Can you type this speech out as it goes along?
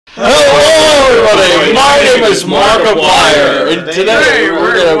Hello, everybody! My name is Markiplier, and today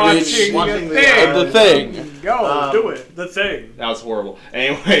we're going to be watching the thing. Go, do it. The thing. That was horrible.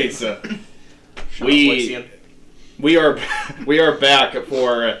 Anyways, we are back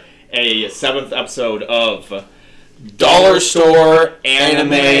for a 7th episode of Dollar Store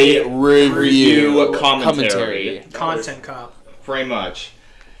Anime Review Commentary. Content cop. Pretty much.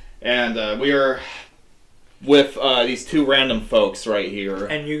 And we are with these two random folks right here.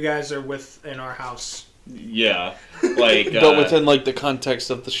 And you guys are in our house. Yeah. Like, but within like the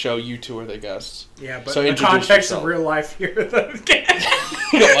context of the show, you two are the guests. Yeah, but so in the context of real life here.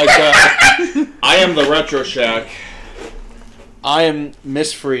 I am the Retro Shack. I am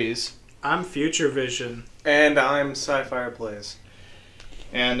Miss Freeze. I'm Future Vision. And I'm Seifire Plays.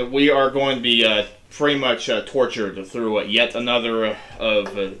 And we are going to be pretty much tortured through yet another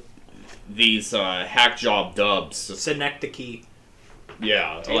of these hack job dubs. Synecdoche.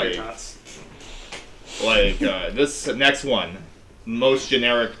 Yeah, like this next one, most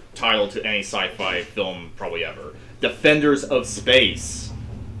generic title to any sci-fi film probably ever. Defenders of Space.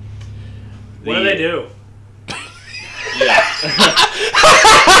 What do they do? Yeah.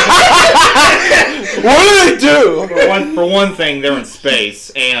 What do they do? For one thing, they're in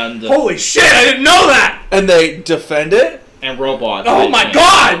space, and holy shit! I didn't know that. And they defend it. And robots. Oh my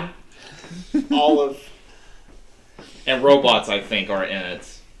god! And robots, I think, are in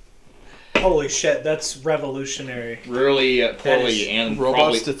it. Holy shit! That's revolutionary. Really poorly and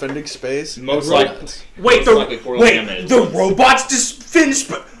robots defending space. Most likely. Wait, the robots defend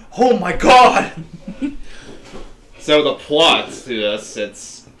space. Oh my god! So the plot to this,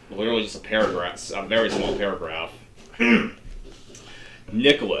 it's literally just a paragraph, a very small paragraph.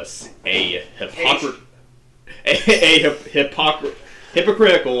 Nicholas, a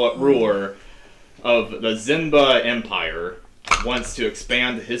hypocritical ruler of the Zinba Empire, wants to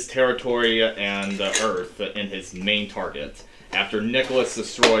expand his territory and Earth in his main target. After Nicholas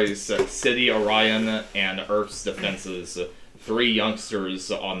destroys City Orion and Earth's defenses, 3 youngsters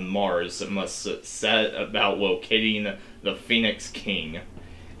on Mars must set about locating the Phoenix King,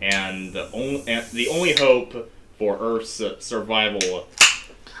 and the only hope for Earth's survival.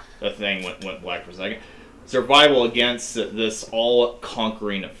 The thing went black for a second. Survival against this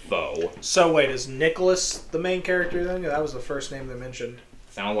all-conquering foe. So wait, is Nicholas the main character then? That was the first name they mentioned.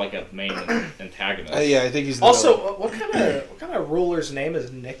 Sound like a main antagonist. Yeah, I think he's the also. What kind of ruler's name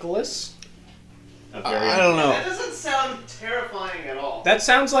is Nicholas? I don't know. That doesn't sound terrifying at all. That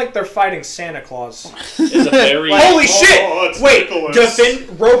sounds like they're fighting Santa Claus. It's a very holy shit! Wait,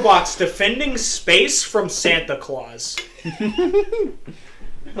 Nicholas. defending space from Santa Claus.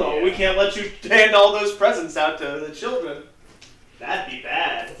 Oh, we can't let you hand all those presents out to the children. That'd be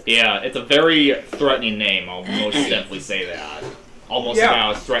bad. Yeah, it's a very threatening name. I'll most definitely say that. Almost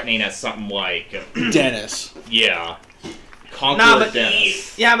about as threatening as something like Dennis. Yeah. Conqueror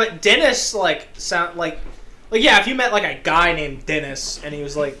Dennis. Yeah, but Dennis sound like yeah, if you met like a guy named Dennis and he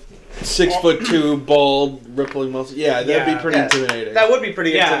was like 6'2", bald, rippling muscles. Yeah, that'd be pretty intimidating. That would be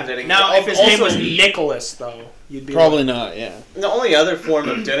pretty intimidating. Now, if his name was Nicholas, though, you'd be probably not. Yeah. The only other form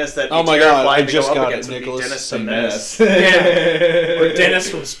of Dennis that oh my god, I just got it. Nicholas Dennis the Menace. Yeah. Or Dennis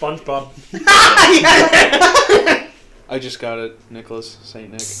from SpongeBob. I just got it. Nicholas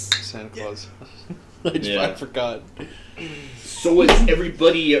Saint Nick, Santa Claus. I forgot. So is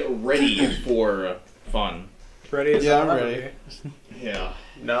everybody ready for fun? Ready? I'm ready. Yeah.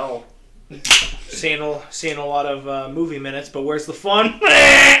 No. Seeing a lot of movie minutes, but where's the fun?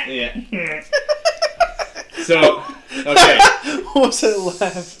 Yeah. So, okay. What was that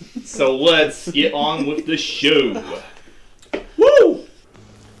laugh? So let's get on with the show. Woo!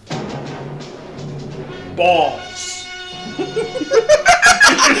 Balls.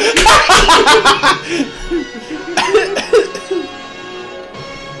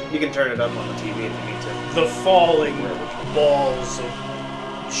 You can turn it up on the TV if you need to. The falling balls of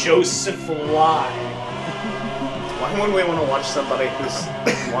Joseph Lie. Why would we want to watch somebody who's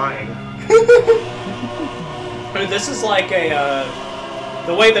lying? I mean, this is like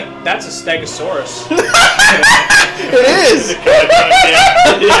the way that's a Stegosaurus. It is!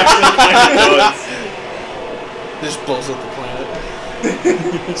 This balls up the planet.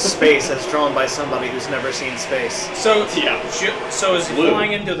 Space as drawn by somebody who's never seen space. So is he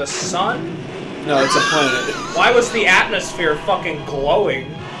flying into the sun? No, it's a planet. Why was the atmosphere fucking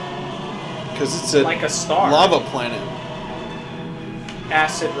glowing? Because it's like a star. Lava planet.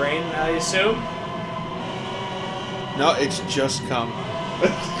 Acid rain, I assume? No, it's just cum.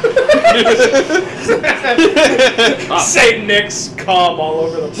 Saint Nick's cum all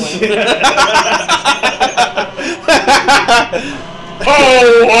over the planet. Ho,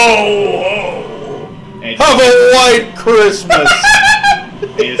 ho, a white Christmas.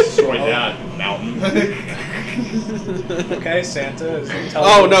 They destroyed that mountain. Okay, Santa. Is it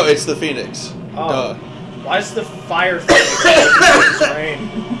Oh no, it's the Phoenix. Oh. Duh. Why is the fire phoenix in rain?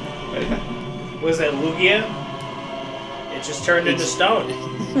 Was that Lugia? It just turned into stone.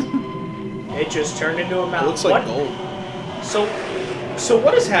 It just turned into a It mountain. looks like What? gold. So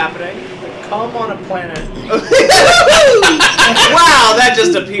what is happening? The come on a planet. Wow, that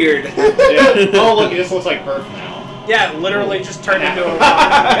just appeared. Yeah. Oh look, it just looks like Earth now. Yeah, it literally just turned into a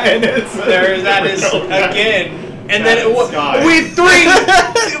mountain. There, that is again. And then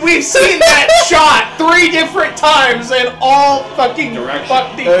we've seen that shot 3 different times in all fucking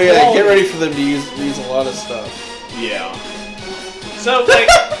fucking. Oh yeah, get ready for them to use a lot of stuff. Yeah. So like,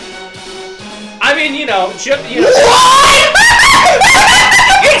 I mean, you know, what?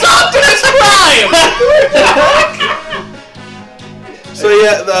 It's Optimus Prime. So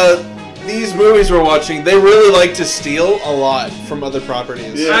yeah, these movies we're watching, they really like to steal a lot from other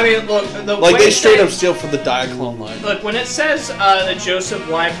properties. Yeah. I mean, look, Like they straight up steal from the Diaclone line. Look, when it says the Joseph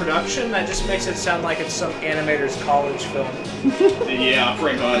Lai production, that just makes it sound like it's some animator's college film. Yeah,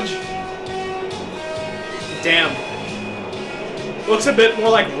 pretty much. Damn. Looks a bit more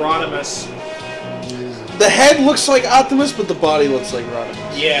like Rodimus. The head looks like Optimus, but the body looks like Rodimus.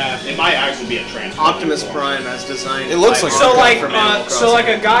 Yeah. It might actually be a transformer. Optimus Prime as designed. It looks by like- So Arca like, from Animal so like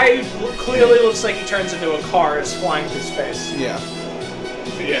Crossing. a guy who clearly looks like he turns into a car is flying through space. Yeah.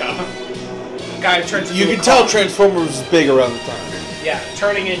 Yeah. A guy who turns into You a can car. tell Transformers was big around the time. Yeah,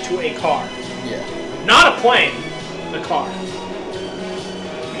 turning into a car. Yeah. Not a plane, a car.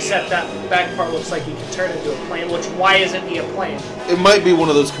 Except that back part looks like he can turn into a plane, which why isn't he a plane? It might be one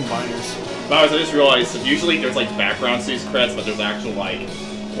of those combiners. But I just realized that usually there's like backgrounds to these credits, but there's actual like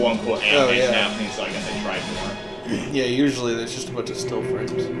quote unquote animation happening, so I guess I tried more. Yeah, usually there's just a bunch of still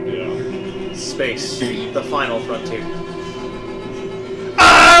frames. Yeah. Space, the final frontier.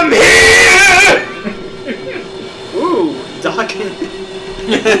 I'm here! Ooh, docking.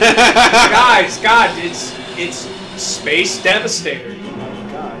 Guys, God, it's Space Devastator. Oh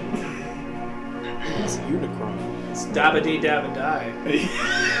my God. It's Unicron. It's Dabba-dee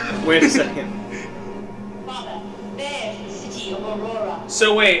Dabba-die. Wait a second. Father, there's the city of Aurora.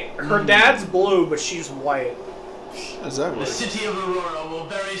 So wait, her dad's blue, but she's white. Is that The right? city of Aurora will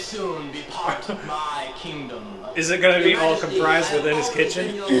very soon be part of my kingdom. Is it gonna be all comprised within his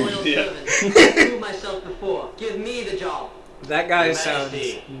kitchen? Yeah. Prove myself before. Give me the job. That guy Your sounds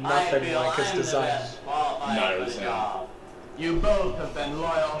Majesty, nothing I feel like his I'm the design. best qualified Not for as the him. job. You both have been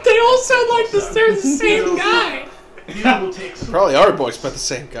loyal. They all sound like this. They're the same guy. You will take Probably are voiced by the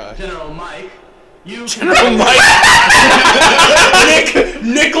same guy. General Mike. You General Mike.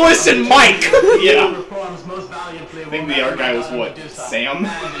 Nicholas and Mike. Yeah. performs most valiantly. I think the art guy was what? Sam?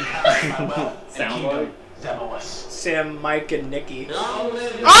 Sound like? Zebulus. Sam, Mike, and Nikki. Long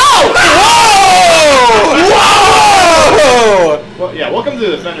live your Whoa! Well, yeah. Welcome to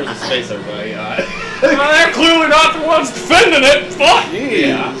the Defenders of Space, everybody. Well, they're clearly not the ones defending it. Fuck.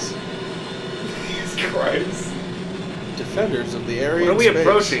 Yeah. Jeez. Jesus Christ. Defenders of the area. What are we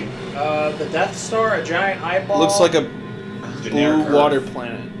approaching? The Death Star, a giant eyeball. Looks like a Generic blue water Earth.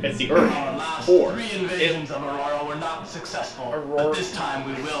 planet. It's the Our Earth. last 4. 3 invasions of Aurora were not successful. Aurora. But this time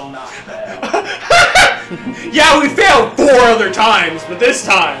we will not fail. Yeah, we failed 4 other times, but this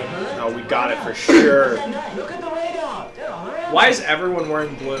time. Oh, we got it for sure. Look at the radar. They're on the Why is everyone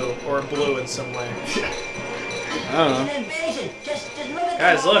wearing blue or blue in some way? I don't know. An invasion. Just look at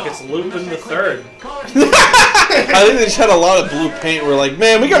Guys, the look, it's Lupin the Third. I think they just had a lot of blue paint. We're like,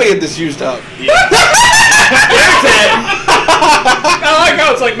 man, we gotta get this used up. I like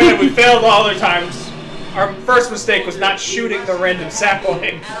how it's like, man, we failed all other times. Our first mistake was not shooting the random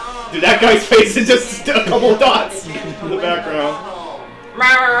sapling. Dude, that guy's face is just a couple dots in the background. We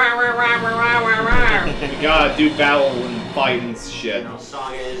gotta do battle and fight and shit.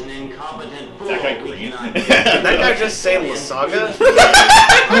 Saga is an incompetent fool. Is that guy green? Did that guy just say La Saga?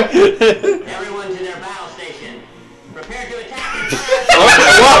 Everyone to their battle station. Prepare to attack.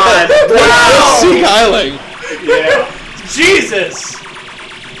 Wow! Sea Island. Yeah. Jesus!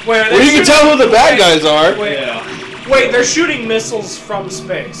 Wait, Well, you can tell who the bad guys are. Wait, Yeah. wait, they're shooting missiles from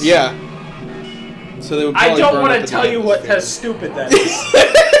space. Yeah. So they would I probably don't burn want up to the tell you what atmosphere. how stupid that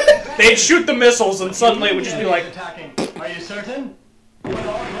is. They'd shoot the missiles and suddenly it would just be like, attacking. Are you certain? Put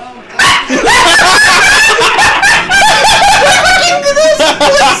all ground.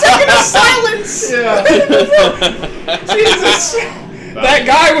 second of silence! Jesus! That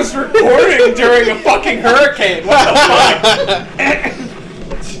guy was recording during a fucking hurricane. What the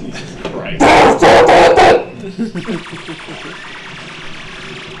fuck? Jesus Christ.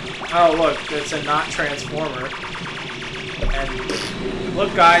 Christ. Oh, look, it's a not transformer. And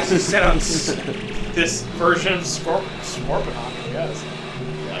look, guys, he said on this version of Scorpion, I guess.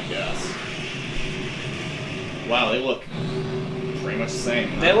 I guess. Wow, they look pretty much the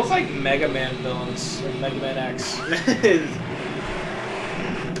same. They look like Mega Man villains, like Mega Man X.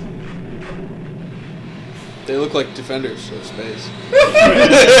 They look like defenders of space.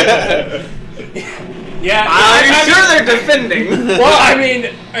 Yeah, I'm sure they're defending. Well, I mean,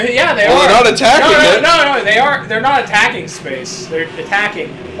 yeah, they are. Well, they're not attacking it. No, they are. They're not attacking space. They're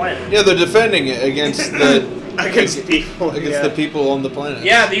attacking the planet. Yeah, they're defending it against the Against people. against the people on the planet.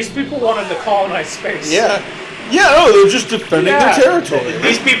 Yeah, these people wanted to colonize space. Yeah. Yeah, no, they're just defending their territory.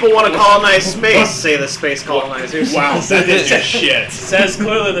 These people want to colonize space, say the space colonizers. Wow, that is just shit. Says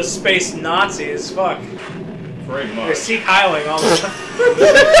clearly the space Nazi as fuck. Pretty They're much. Seek Heiling all the time.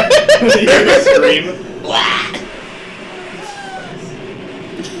 You hear me scream?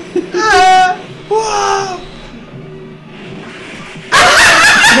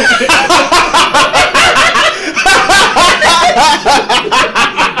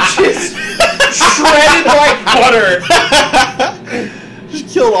 Just shredded like butter.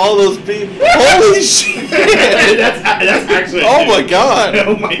 Just killed all those people. Holy shit! that's actually. Oh my god!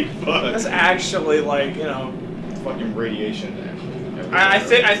 Oh my fuck. That's actually like, you know. Fucking radiation. I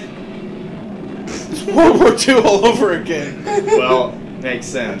think It's World War II all over again. Well, makes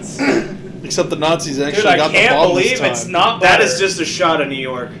sense. Except the Nazis actually Dude, I got the can't bomb this believe time. it's not That butter. is just a shot of New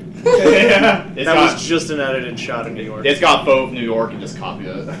York. Yeah. That was just an edited shot of New York. It's got both New York and just copied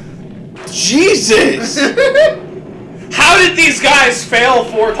it. Jesus! How did these guys fail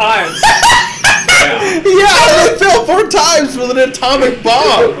 4 times? Yeah. Yeah, they fell 4 times with an atomic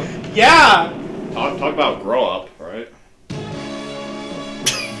bomb. Yeah. Talk about grow up, right?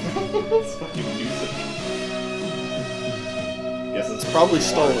 It's fucking music. Guess it's Probably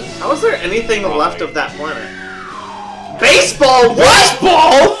stolen. How is there anything left of that planet? Baseball?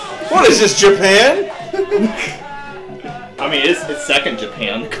 Baseball? What is this, Japan? I mean, it's second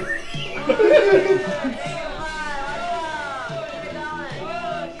Japan.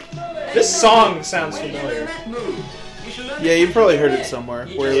 This song sounds familiar. Yeah, you probably heard it somewhere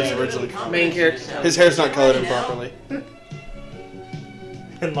where it was originally from. Main character. His hair's not colored in properly.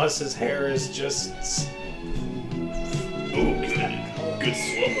 Unless his hair is just... Ooh, good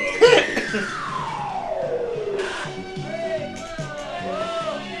slow-mo.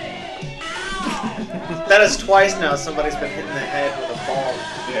 That is twice now somebody's been hit in the head with a ball.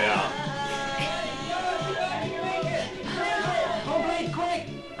 Yeah. Home plate, quick!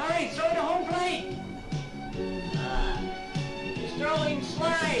 Hurry, throw to home plate! He's throwing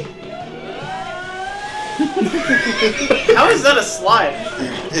slide! How is that a slide?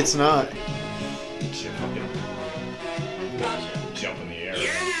 It's not. Shit, fucking jump in the air.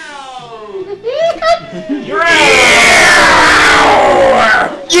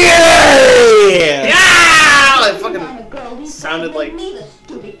 Yeah! Yeah! It fucking sounded like... Me the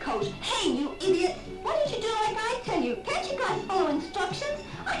stupid coach. Hey, you idiot! Why don't you do like I tell you? Can't you guys follow instructions?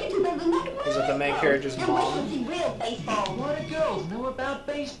 I can do better than that. Is it the main character's And mom? wait till you see real baseball. What do girls know about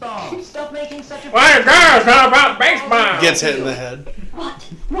baseball? Stop making such a... What girls know about baseball? Gets hit in the head. What?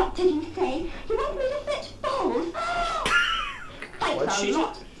 What did you say? You want me to fetch balls? What's she-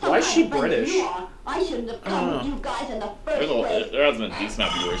 Why why is she British? I shouldn't have come with you guys in the first place. There hasn't been decent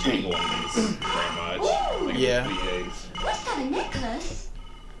amount of Jewish people in these very much. Like Yeah. VAs. What's that, a necklace?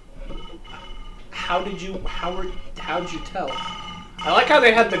 How'd you tell? I like how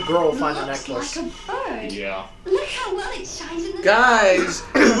they had the girl find a Looks necklace. like a bird. Yeah. Look how well it shines in the Guys,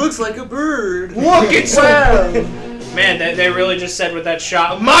 it looks like a bird. Look, it's well. Man, they really just said with that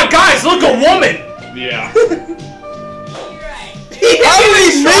shot, my guys, look, a woman! Yeah. How did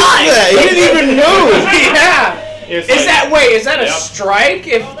he miss that? He didn't even know. Yeah! It's Is that a Yep. strike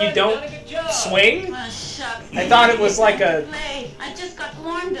if you don't swing? Oh, shucks. I thought it was like a... Play. I just got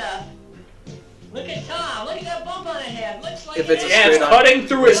warmed up. Look at Tom, look at that bump on the head. Looks like If it's a Yeah, it's straight on- cutting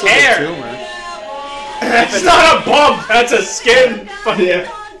through his hair. Tumor. That's not a bump, that's a skin. Yeah.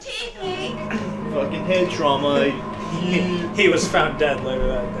 On TV. Fucking head trauma. He was found dead later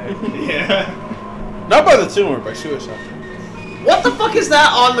that day. Yeah. Not by the tumor, by suicide. What the fuck is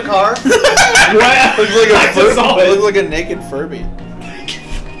that on the car? Looks like That's a solid. looks like a naked Furby.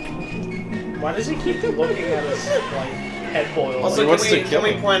 Why does he keep looking at his like head boil? Also, wants to can kill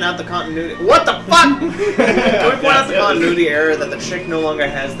we him. point out the continuity? What the fuck? Can we point out the continuity error that the chick no longer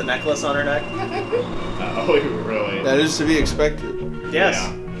has the necklace on her neck? Oh, really? That is to be expected. Yes.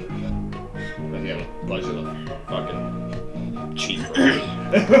 Yeah. But yeah, a bunch of fucking cheeseburgers.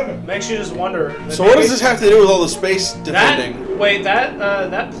 Makes you just wonder. So what does this have to do with all the space That defending? Wait,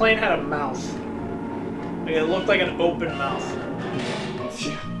 that plane had a mouth. Like, it looked like an open mouth.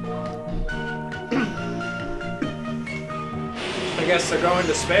 I guess they're going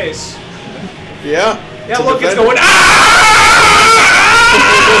to space. Yeah. Yeah, To look, it's defend going. it.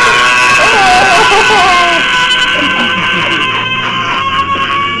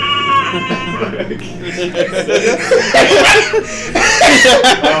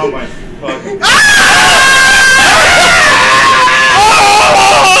 Oh my fucking.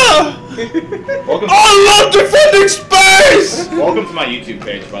 Welcome. I love defending space. Welcome to my YouTube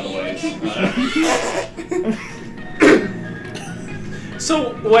page, by the way.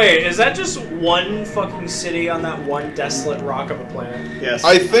 So, wait, is that just one fucking city on that one desolate rock of a planet? Yes.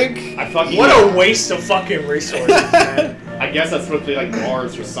 I think. I fucking. What a waste of fucking resources, man. I guess that's supposed to be like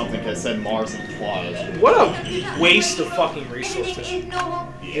Mars or something, because it said Mars implies. What a waste of fucking resources.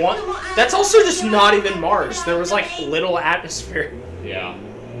 What? That's also just not even Mars. There was like little atmosphere. Yeah.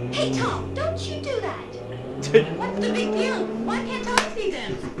 Hey, Tom, don't you do that. What's the big deal? Why can't I see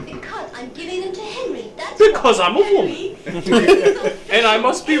them? Because I'm giving them to Henry. That's Because why. I'm a woman. And I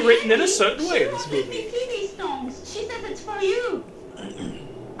must be written in a certain way in this Let me movie. see these songs. She says it's for you.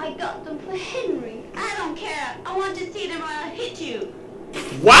 I got them for Henry. I don't care. I want to see them or I'll hit you.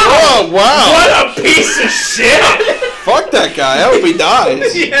 Wow! Oh, wow. What a piece of shit! Fuck that guy. I hope he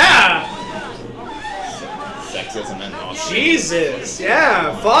dies. Yeah! Sexism and all. Jesus!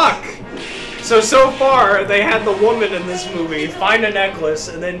 Yeah, fuck! So far, they had the woman in this movie find a necklace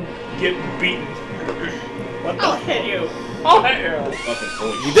and then get beaten. What the? I'll hit you. I'll hit you. Fucking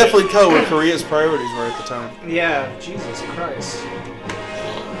holy You shit. definitely tell what Korea's priorities were at the time. Yeah, Jesus Christ.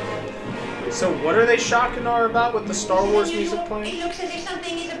 So what are they shocking our about with the Star Wars music It playing? looks as if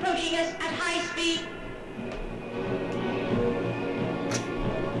something is approaching us at high speed.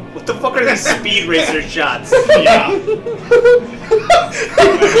 What the fuck are these speed racer shots? Yeah.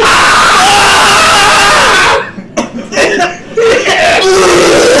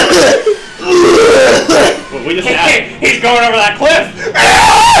 Well, we just He's going over that cliff!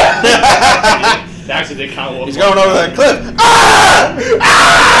 They actually did kind of look. He's going over that cliff.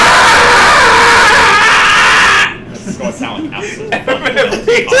 This is going to sound like absolute.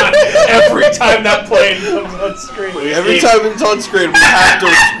 Every time that plane comes on screen. Every time it's on screen, we have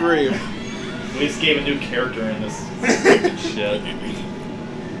to scream. We just gave a new character in this stupid shit.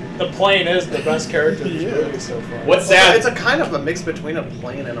 The plane is the best character in this movie so far. What's Well, that? it's a kind of a mix between a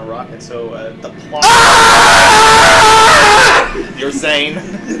plane and a rocket, so the plot... You're saying?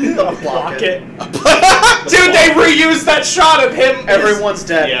 the Rocket. plot. Dude, they reused that shot of him. Everyone's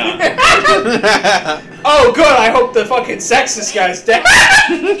dead. Yeah. Oh, good. I hope the fucking sexist guy's dead.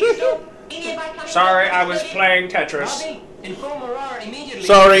 Sorry, I was playing Tetris. Bobby, inform Aurora immediately.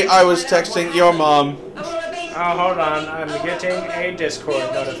 Sorry, I was texting your mom. Oh, hold on. I'm getting a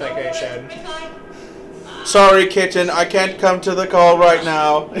Discord notification. Sorry, kitten, I can't come to the call right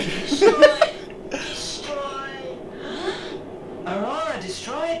now. Aurora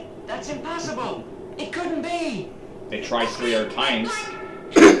destroyed? That's impossible. It couldn't be. They tried 3 other times.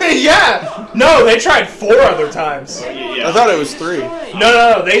 Yeah! No, they tried 4 other times. Yeah. I thought it was 3.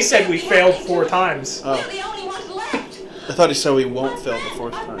 No, they said we failed 4 times. Oh. We're the only ones left. I thought he said we won't fail the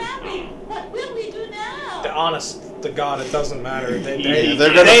 4th time. What will we do now? Honest to God, it doesn't matter. Yeah,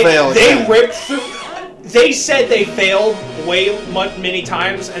 they're gonna fail They again. ripped through. They said they failed many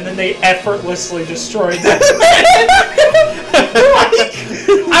times, and then they effortlessly destroyed them.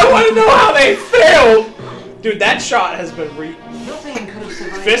 I want to know how they failed. Dude, that shot has been Nothing could have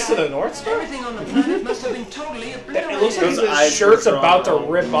survived. Fist of that. the North Star? Everything on the planet must have been totally obliterated. It looks like Those his eyes shirt's were about to drawn.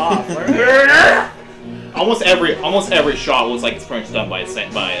 rip off. Almost every shot was like it's pretty much done by a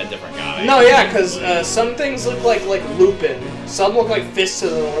different guy. No, yeah, because some things look like Lupin. Some look like Fist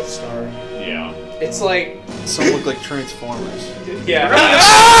of the North Star. Yeah. It's like, Some look like Transformers. yeah.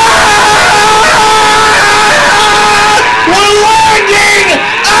 We're landing!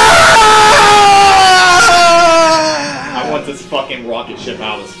 I want this fucking rocket ship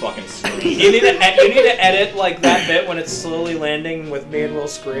out of this fucking screen. You need to edit like that bit when it's slowly landing with me and Will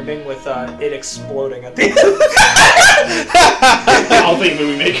screaming with it exploding at the end. I'll think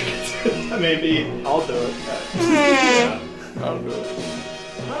movie maker. Maybe. I'll do it. Yeah. I'll do it.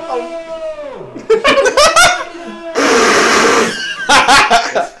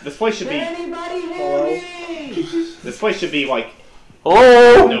 This place should be. Anybody hear me? This place should be like.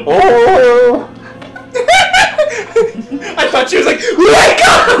 Oh! No. Oh! I thought she was like, wake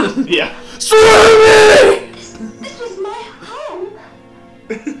up! Yeah. Swimming! This was my home.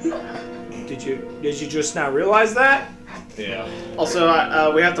 Did you just now realize that? Yeah.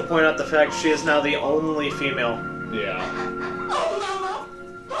 Also, we have to point out the fact she is now the only female Yeah. Oh, Mama.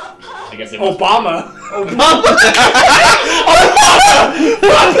 Papa. I guess it must Obama.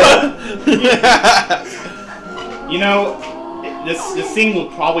 You know, this scene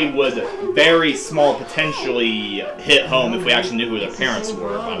would very small potentially hit home if we actually knew who their parents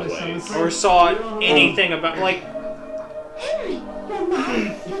were, by the way. Or saw anything about, like... Henry, your mom,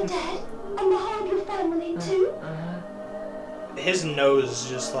 your dad, and the whole of your family, too? His nose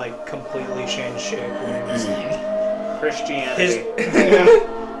just, like, completely changed shape when he was... Christianity.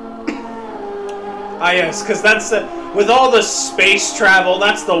 Ah, yes, because that's the... With all the space travel,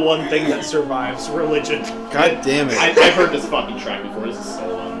 that's the one thing that survives, religion. God damn it. I've heard this fucking track before. This is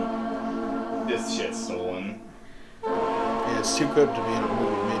stolen. This shit's stolen. Yeah, it's too good to be in a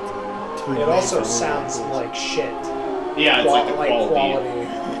movie made for... It also sounds like shit. Yeah, it's like the quality.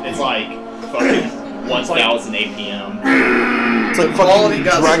 It's like fucking 1000 APM. It's like Quality fucking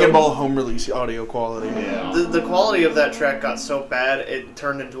got Dragon so- Ball home release audio quality. Yeah. The quality of that track got so bad, it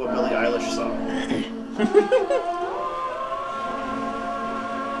turned into a Billie Eilish song.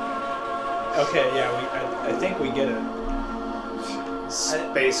 Okay, yeah, I think we get it.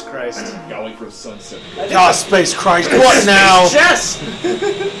 Space Christ. Gotta wait for the sunset. Ah, Space Christ, what now? Yes!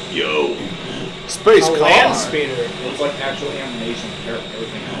 Yo! Space A car. land speeder. It looks like actual animation compared to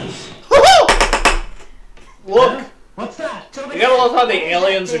everything else. Look, What's that? you gotta love how the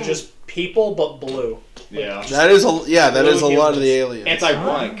aliens are just people, but blue. Yeah. That is a lot of the aliens.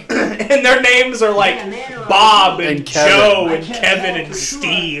 Anti-blank. And their names are like Bob and, And Kevin. Joe and Kevin and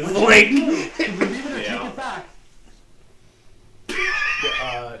Steve. Like, Yeah.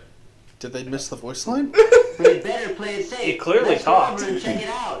 Did they miss the voice line? We better play it safe. He clearly Let's go talked. over and check it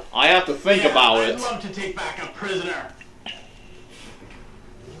out. I have to think about I'd it. love to take back a prisoner.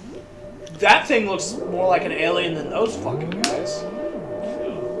 that thing looks more like an alien than those fucking guys.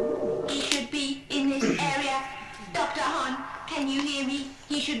 He should be in this area. Dr. Han, can you hear me?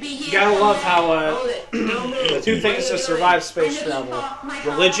 He should be here. You gotta love how Hold it. Don't move. the two things to survive space travel: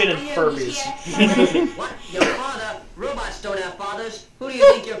 religion and Furbies. What? Your father? Robots don't have fathers. Who do you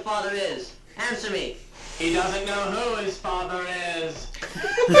think your father is? Answer me. He doesn't know who his father is.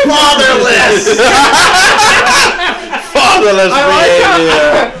 Fatherless! Fatherless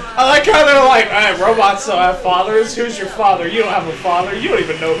behavior. I like how they're like, alright, robots don't have fathers. Who's your father? You don't have a father. You don't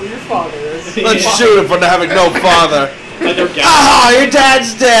even know who your father is. Let's shoot him for having no father. Like they're Ah, your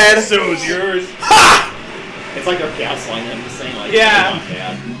dad's dead. So is yours. It's like they're gaslighting him, saying like, Yeah. "You're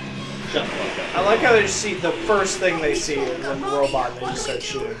not dad." Shut the fuck up. I like how they just see the first thing they see is when the robot and they just start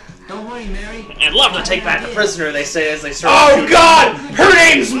shooting. Don't worry, Mary. I'd love to take back the prisoner, they say as they start Oh shooting. God! Her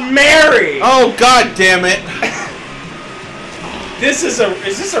name's Mary. Oh, God damn it. Is this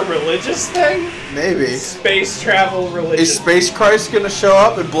a religious thing? Maybe. Space travel religion. Is Space Christ gonna show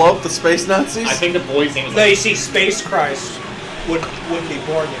up and blow up the space Nazis? I think the boy's name is No, like, you see, Space Christ wouldn't be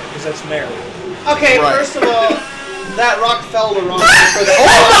born yet because that's Mary. Okay, Right. first of all, that rock fell the wrong way for the. Oh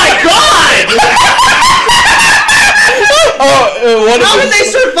my God! How did they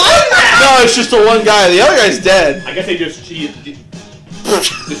survive that? No, it's just the one guy. The other guy's dead. I guess they just ejected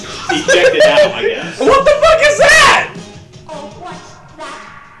out, I guess. What the fuck is that? Oh, what's that?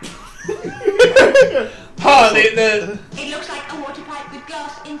 Huh? The It looks like a water pipe with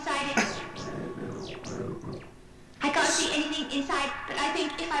glass inside it. I can't see anything inside, but I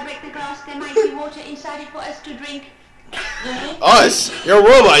think if I break the glass, there might be water inside it for us to drink. Us? You're a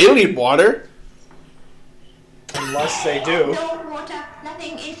robot. You don't need water. unless they do. No water,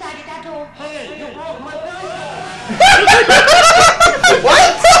 nothing inside it at all. Hey, you broke my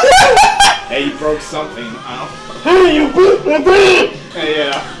Hey, you broke something. Ow. Hey, you broke my bed. Hey,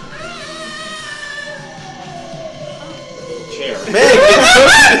 yeah. Chair.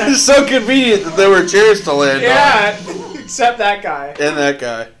 Man, it's so convenient that there were chairs to land on. Yeah, except that guy. And that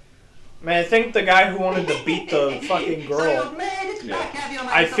guy. Man, I think the guy who wanted to beat the fucking girl. Yeah.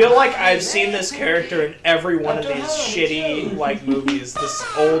 I feel like I've seen this character in every one of these shitty like movies. This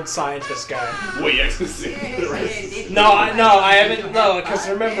old scientist guy. Wait, I can see the rest. No, I haven't. No, because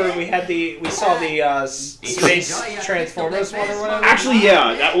remember we saw the space Transformers one or whatever. Actually,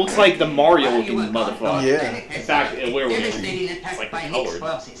 yeah, that looks like the Mario-looking motherfucker. Yeah. In fact, where was it? It's like colored.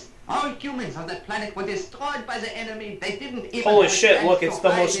 All humans on that planet were destroyed by the enemy. They didn't even Holy have a shit! chance Look, to it's the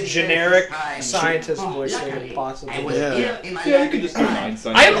hide most in generic time. scientist voice they Luckily, could possibly I was Yeah. here in my Yeah, you lab could just in do time.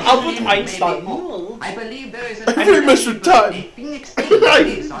 Einstein. I am up with Einstein. I believe there is I think Mr. Todd. a Phoenix King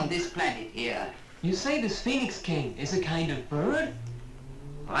is on this planet here. You say this Phoenix King is a kind of bird?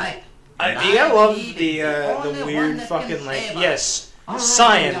 Right. You gotta love the weird fucking like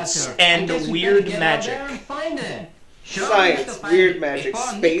science and weird magic. Sure, Science, Mr. weird Fine. magic,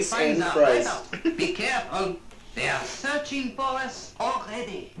 Before space, Nick finds and out Christ. right out. Be careful. They are searching for us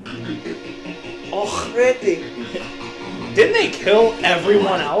already. Already. Didn't they kill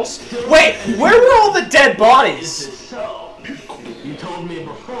everyone else? Wait, where were all the dead bodies? So, you told me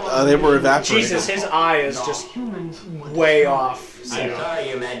before. They were evaporated. Jesus, his eye is just way off. I'm sorry,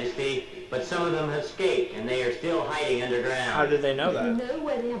 Your Majesty, but some of them have escaped, and they are still hiding underground. How did they know You that? know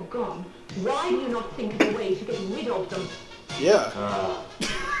where they have gone. Why do you not think of a way to get rid of them? Yeah.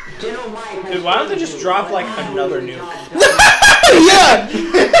 General White has Dude, why don't they just drop like told me another what nuke? Yeah!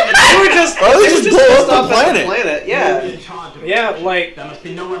 They would just, Why don't they just blow up the planet? Yeah. yeah, like, There must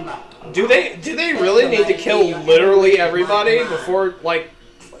be no one left. do they really need to kill literally everybody before like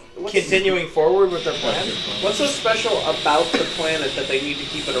continuing forward with their plan? What's so special about the planet that they need to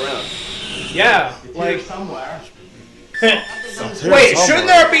keep it around? Yeah, Here like, somewhere. wait, shouldn't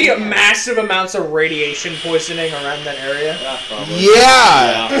there be massive amounts of radiation poisoning around that area? Yeah, probably.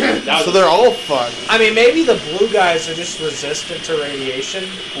 Yeah! That So was- they're all fucked. I mean, maybe the blue guys are just resistant to radiation,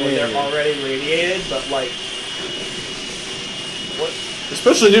 or they're Yeah. already radiated, but like, what?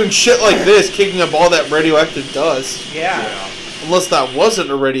 Especially doing shit like this, kicking up all that radioactive dust. Yeah. Unless that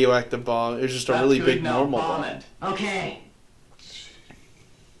wasn't a radioactive bomb, it was just a really That's big good now, normal bomb bomb. it. Okay.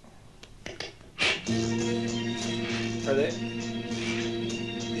 Are they?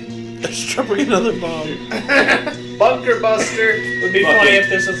 They're dropping another bomb. Bunker Buster would be funny if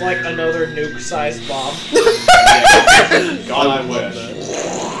this was like another nuke-sized bomb. God, I love wish.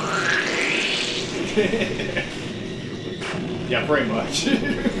 Yeah, pretty much.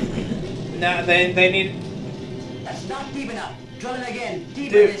 Nah, they need. That's not deep enough. Drill it again.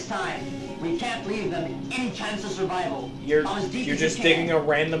 Deeper Dude. this time. We can't leave them any chance of survival. You're just digging a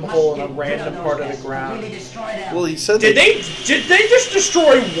random hole in a random part of the ground. Really destroy them. Well, he said Did they just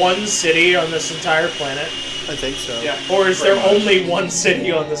destroy one city on this entire planet? I think so. Yeah. Or is there only one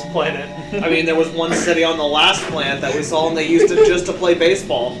city on this planet? I mean, there was one city on the last planet that we saw, and they used it just to play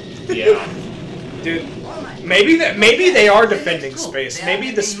baseball. Yeah. Dude, maybe they are defending space.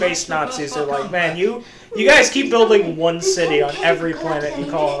 Maybe the space Nazis are like, man, you guys keep building one city on every planet you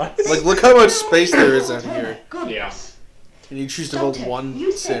colonize. Like, look how much space there is out here. Yeah. And you choose to build Doctor, one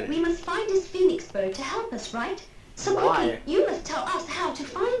you said we city. must find this phoenix bird to help us, right? So Why? quickly, you must tell us how to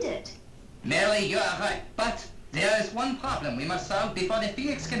find it. Mary, you are right. But there is one problem we must solve before the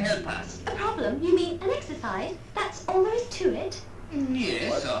Phoenix can help us. A problem? You mean an exercise? That's all there is to it?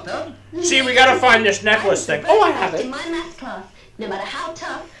 Yes, sort of. See, we gotta find this necklace thing. Oh, I have In it. my math class, no matter how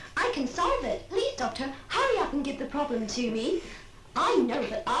tough, I can solve it. Please, Doctor, hurry up and give the problem to me. I know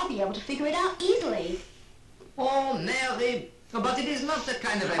that I'll be able to figure it out easily. Oh, Mary. But it is not the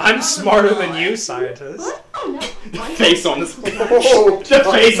kind of a I'm problem smarter than now, you, eh? scientist. What? Oh no. One Face times on this three bitch. equals The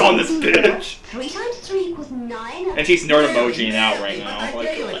face on this bitch. 3 times 3 equals 9. And she's nerd emojiing out right But now. I Like,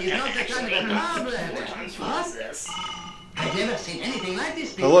 tell you, it is not the kind of a problem. What? I've never seen anything like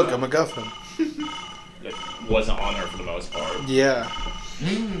this Oh, before. look, I'm a Guffin. it wasn't on her for the most part. Yeah.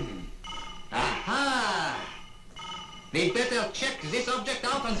 Aha! We better check this object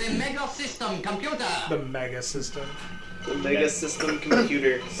out on the Mega System computer. The mega system. The Mega System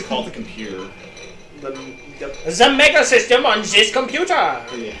computer. It's called the computer. The The mega system on this computer.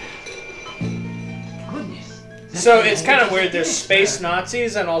 Goodness. So it's kind of weird. There's space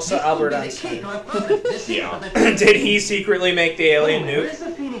Nazis and also Albert Einstein. Yeah. Did he secretly make the alien nuke? Where's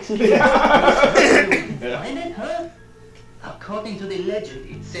the Phoenix? Find it, huh? According to the legend,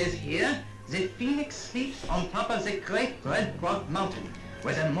 it says here, the Phoenix sleeps on top of the great Red Rock Mountain,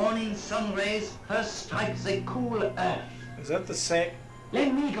 where the morning sun rays first strike the cool earth. Is that the same?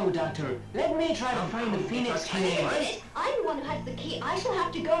 Let me go, Doctor. Let me try to find the Phoenix key. I'm the one who has the key. I shall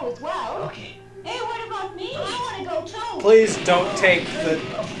have to go as well. Okay. Hey, what about me? I want to go too. Please don't take the.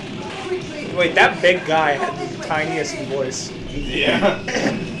 Wait, that big guy had the tiniest voice. Yeah.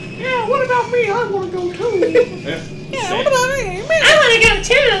 Yeah, what about me? I want to go too. Yeah, what about me? I want to go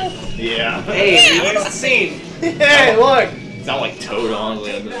too. Yeah. Hey, we used the scene. Hey, look. Sound like Toad,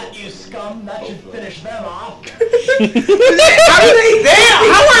 honestly. Take that, you scum. That should finish them off. How are they there?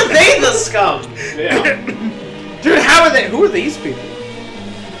 How are they the scum? Yeah. Dude, how are they? Who are these people?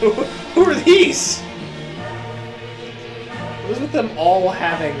 Who are these? What is with them all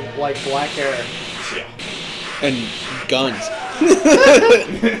having, like, black hair? And guns.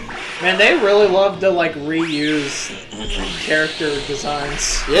 Man, they really love to, like, reuse character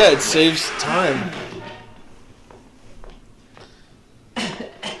designs. Yeah, it saves time.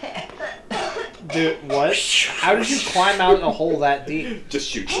 Dude, what? How did you climb out in a hole that deep? Just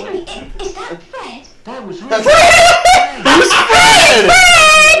shoot Henry, them. is that Fred? That was Who's Fred?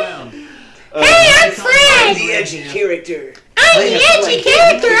 Hey, I'm Fred! The edgy character. I'm I'm the edgy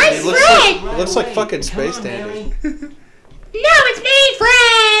character. I'm Fred. It looks like fucking Space Dandy. No, it's me,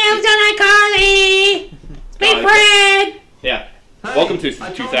 Fred. I was on iCarly. It's me, Fred. Yeah. Welcome to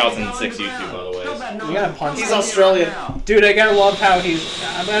 2006 YouTube, by the way. You gotta punch He's him. Australian. Dude, I gotta love how he's.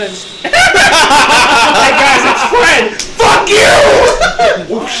 I'm gonna. Hey guys, it's Fred. Fuck you!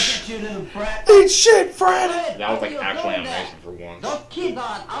 Eat shit, Fred! That was like actual animation for once. Those kids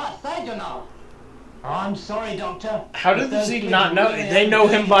are outside, you know. I'm sorry, Doctor. How did he not know? They know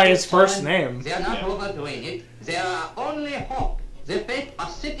him by his first name. They're not overdoing it. They are only hope. The fate of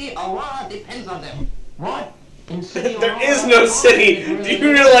City Aurora depends on them. What? In City There Aurora, is no city. Do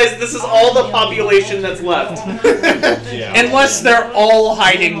you realize this is all the population that's left? Yeah. Unless they're all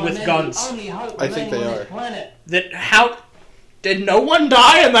hiding with guns. I think they are. That how did no one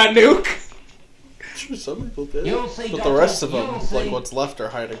die in that nuke? Sure, some people did. You'll see, But the Doctor. rest of them, You'll see. like what's left, are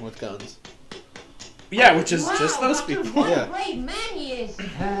hiding with guns. Yeah, which is just those people. What Yeah. a great man he is.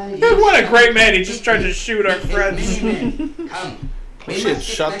 What a great man! He just tried to shoot our friends. Come. We She had must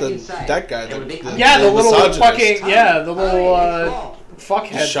get shot back the inside. that guy. There will be The, Yeah, the little misogynist. fucking the little He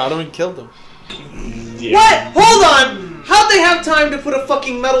fuckhead. shot him and killed him. Yeah. What? Hold on! How'd they have time to put a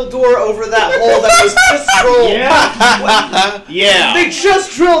fucking metal door over that hole that was just drilled? Yeah. Yeah. They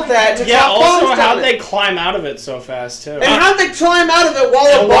just drilled that to Yeah. drop Also, bombs how'd down they it. climb out of it so fast too? And how'd they climb out of it while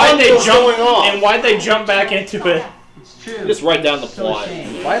a And why'd bomb they was jump? going off? And why'd they jump back into it? It's true. Just write down the plot.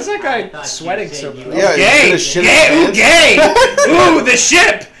 Why is that guy sweating so much? Yeah, gay! he's gonna shit Gay! Ooh, his gay! Ooh, the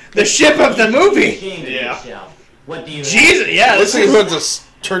ship! The ship of the movie! Yeah. What do you Jesus, yeah, Looks this like he is. wants to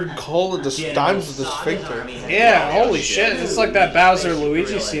turn coal into dimes with his sphincter. Yeah, holy shit! It's like that Bowser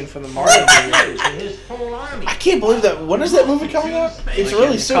Luigi scene from the Mario movie. His whole army. I can't believe that. When is that movie coming out? It's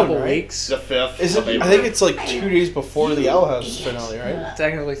really A soon, couple right? weeks. The 5th Is it? of April. I think it's like 2 days before the Owl House finale, right?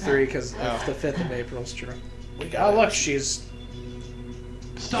 Technically 3 because Oh. the 5th of April is true. We Oh got look, she's.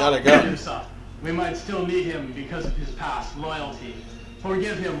 Gotta go. We might still need him because of his past loyalty.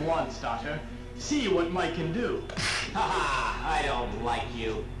 Forgive him once, Doctor. See what Mike can do. Haha, I don't like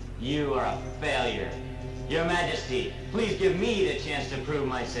you. You are a failure. Your Majesty, please give me the chance to prove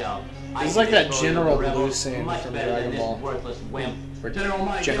myself. He's I like can that dispose of General the rebel Blue scene much from better Dragon than Ball. this worthless wimp. Or General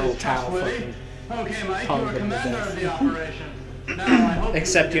Mike General is Tao trustworthy. fucking. Okay, Mike, tongue you are him to commander death. of the operation. Now, I hope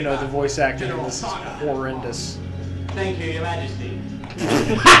Except, you know, the get voice back. acting in General this is Sokka. horrendous. Thank you, Your Majesty.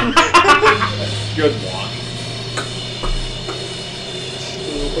 Good walk.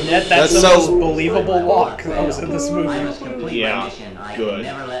 That's That's the so- most believable walk that was in this I movie. must complete Yeah, my mission. I good. can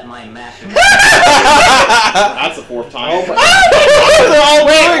never let my master. That's the 4th time. They're all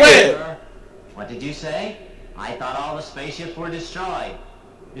doing it. What did you say? I thought all the spaceships were destroyed.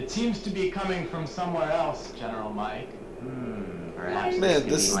 It seems to be coming from somewhere else, General Mike. Perhaps Man, could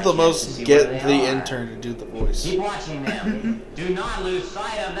this be is my the chance to most see get where the they are. intern to do the voice. Keep watching them. Do not lose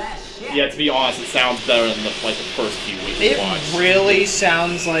sight of that ship. Yeah, to be honest, it sounds better than the first few weeks we It watched. really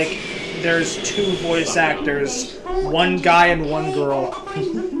sounds like there's 2 voice actors, one guy and one girl.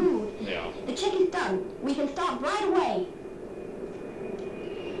 Operations are smooth. Yeah. The check is done. We can start right away.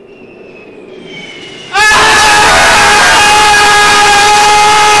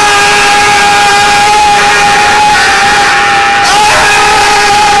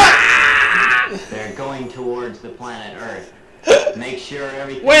 They're going towards the planet Earth. Make sure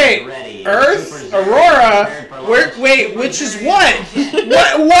everything Wait, is ready. Earth? Troopers are Aurora? prepared for Where, launch. wait, which is what?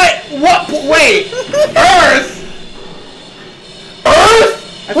 What, wait, Earth?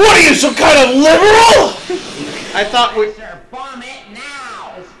 Earth? What are you, some kind of liberal? I thought we... Sir, bomb it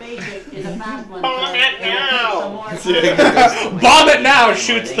now! The spaceship is a fast one. Bomb sir. it It'll now! take some more Bomb it now!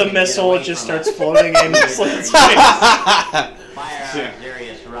 Shoots the missile, it just starts floating aimlessly in space. Fire our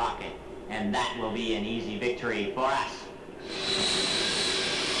Sirius rocket, and that will be an easy victory for us.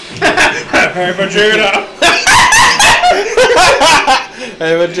 Hey, Vegeta!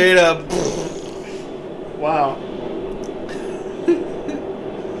 Hey, Vegeta. Wow.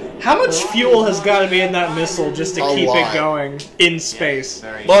 How much fuel has got to be in that missile just to A keep lot. it going in space?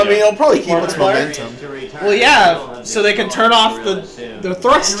 Very Well, I good. mean, it'll probably keep its Multiplier? momentum. To return Well, to yeah, the so they can turn off really soon. the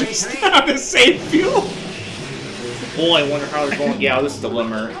thrusters down to save fuel. Oh, I wonder how they're going. Yeah, this is the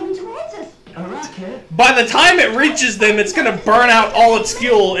limmer. Coming towards us. A rocket? By the time it reaches them, it's gonna burn out all its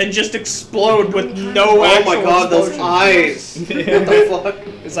fuel and just explode with no Oh actual my god, those explosion. eyes! What the fuck?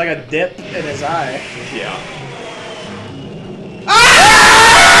 It's like a dip in his eye. Yeah.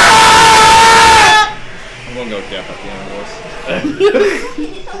 I'm gonna go deaf at the end of this.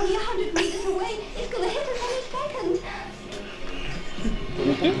 It's only 100 meters away. It's gonna hit us any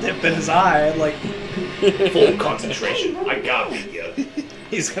second. Dip in his eye, like Full concentration. I got you.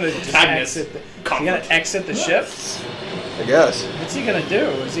 he's gonna just Agnes, exit. Is he comfort. gonna exit the ship? I guess. What's he gonna do?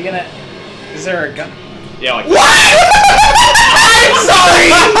 Is he gonna... Is there a gun? Yeah, like... What? I'm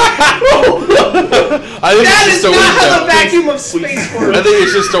sorry! I think That it's is just a not how the window. vacuum of space works. I think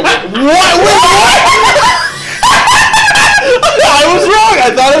it's just a window. What? I was wrong.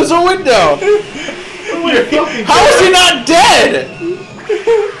 I thought it was a window. How is he not dead?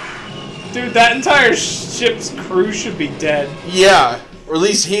 Dude, that entire ship's crew should be dead. Yeah, or at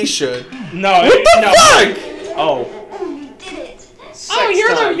least he should. No, What the no. fuck? Oh. You did it. Oh,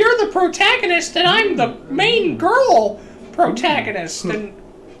 you're the protagonist, and I'm the main girl protagonist. And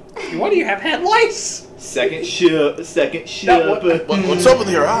what do you have, headlights? Second ship. What's up with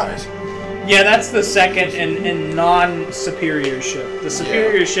your eyes? Yeah, that's the second and non-superior ship. The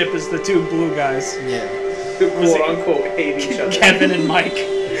superior ship is the two blue guys, Yeah. Who quote unquote hate each other. Kevin and Mike.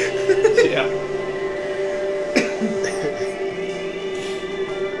 Yeah.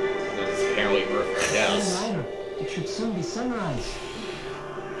 That's apparently Earth, I guess. Ryder, it should soon be sunrise.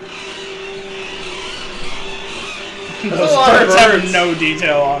 Those a lot of birds have birds. no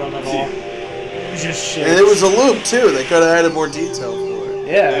detail on them at all. It's just shit. And it was a loop too. They could have added more detail for it.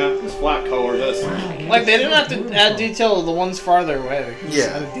 Yeah. This flat color, this. Like, they didn't have to add detail to the ones farther away. They just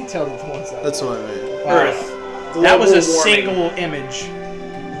Yeah. added detail to the ones that. That's what I mean. Wow. Earth. That was a Global warming. single image.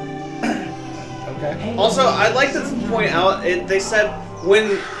 Okay. Also, I'd like to point out, they said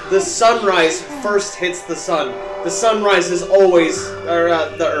when the sunrise first hits the sun is always, or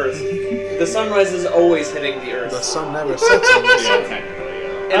the Earth. The sunrise is always hitting the The Earth. sun never sets on the Yeah, sun. technically,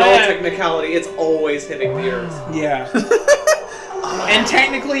 yeah. In all technicality, it's always hitting the Earth. Yeah. And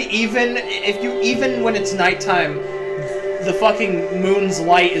technically, even when it's nighttime, the fucking moon's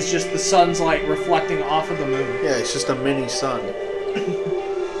light is just the sun's light reflecting off of the moon. Yeah, it's just a mini sun.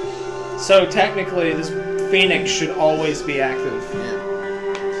 So technically, this phoenix should always be active. Yeah.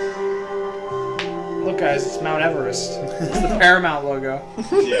 Look, guys, it's Mount Everest. It's the Paramount logo.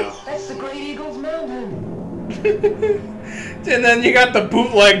 Yeah. That's the Great Eagle's Mountain. And then you got the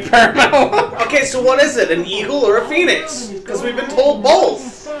bootleg Paramount. Okay, so what is it? An eagle or a phoenix? Because we've been told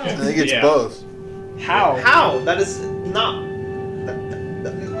both. I think it's Yeah. both. How? How? That is not.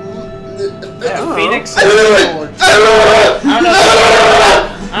 Yeah, Phoenix. I or eagle or- I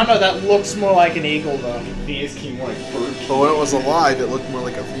don't know. That looks more like an eagle, though. Phoenix came like bird. But when it was alive, it looked more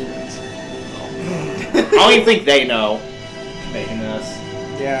like a phoenix. I don't even think they know making this.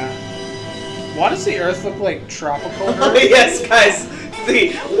 Yeah. Why does the Earth look like tropical Oh, Earth? yes, guys.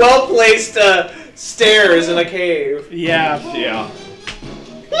 The well-placed stairs in a cave. Yeah. Yeah.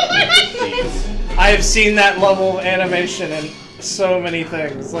 Jeez. I have seen that level of animation in so many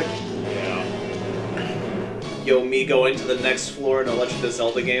things. Like, Yeah. Yo, me going to the next floor in a Legend of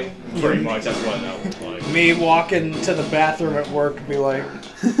Zelda game. Pretty much, that's what that looks like. me walking to the bathroom at work and be like,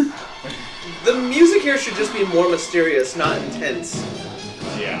 The music here should just be more mysterious, not intense.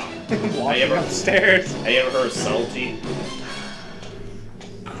 Yeah. walking ever- upstairs. Have you ever heard of subtlety?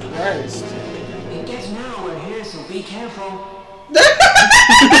 Christ. It gets narrower here, so be careful.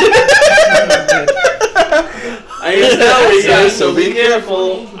 I guess now we guys, so be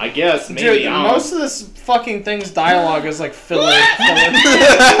careful. I guess, maybe. Dude, I don't most of this fucking thing's dialogue is like filler.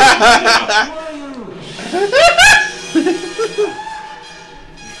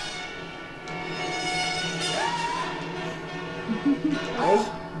 Those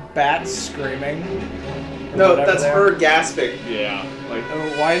bats screaming. No, Whatever that's they her are. gasping. Yeah, like,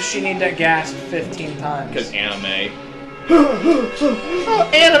 Why does she need to gasp 15 times? because anime. Oh,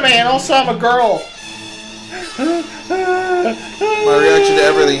 anime, and also I'm a girl. My reaction to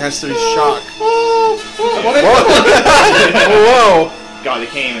everything has to be shock. Whoa. Whoa! God, they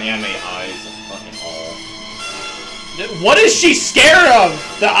can't even animate eyes. Fucking all. What is she scared of?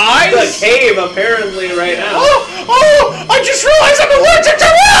 The eyes? The cave, apparently, right now. Oh! I just realized I'm allergic to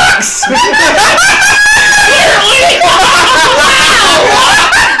rocks!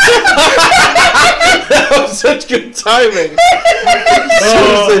 That was such good timing. As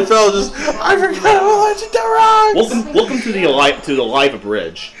soon as they fell, just I forgot I'm allergic to rocks. Welcome to the live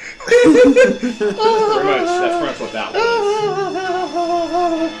bridge. Pretty much, that's pretty much what that was.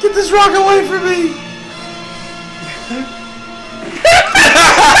 Get this rock away from me!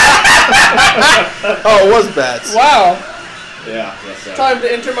 Oh, it was bats. Wow. Yeah, yes, sir. Time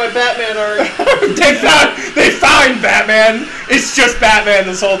to enter my Batman arc. They found Batman. It's just Batman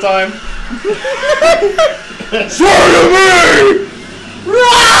this whole time. Sword of me!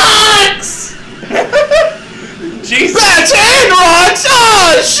 Rocks! Jesus. Bats and rocks!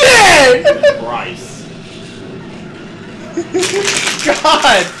 Oh, shit! Christ.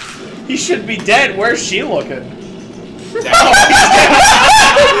 God. He should be dead. Where's she looking?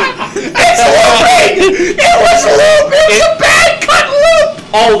 That- It's looping! It was loop! It was a bad cut loop!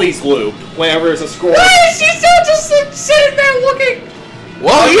 All these loop whenever there's a scroll. Why is she still just sitting there looking?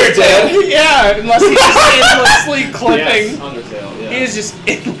 Well, you're dead. Yeah, unless he's just endlessly clipping. Yes, Undertale, yeah. He is just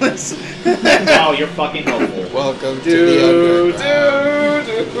endless. Wow, you're fucking helpful. Welcome to the underground.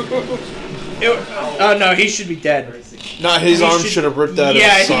 Oh no, he should be dead. Not his arm should have ripped out of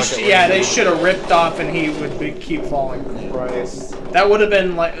his socket. Yeah, they should have ripped off and he would keep falling. Christ. That would have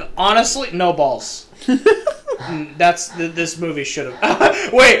been like, honestly, no balls. This movie should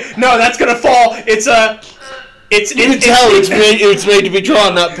have. Wait, no, that's gonna fall. It's a. You can tell it's made to be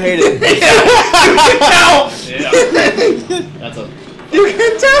drawn, not painted. You can tell. Yeah. That's a. You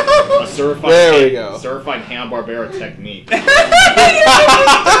can tell. A certified. There we go. Certified Hanna-Barbera technique.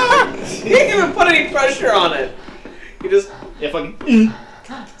 He didn't even put any pressure on it. He just. If I.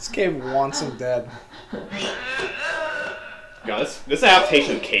 This cave wants him dead. God, this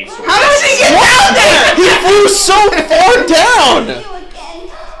adaptation of Cave Story. How does he get down there? He flew so far down!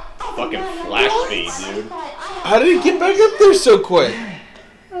 Fucking flash speed, dude. How did he get back up there so quick?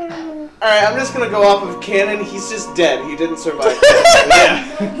 Alright, I'm just gonna go off of canon. He's just dead. He didn't survive.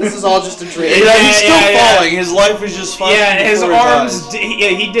 Yeah. This is all just a dream. He's still falling. His life is just fine. Yeah, his arms.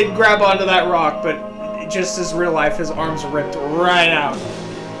 He did grab onto that rock, but just as real life, his arms ripped right out.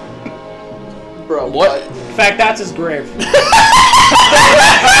 Bro, What? In fact, that's his grave. I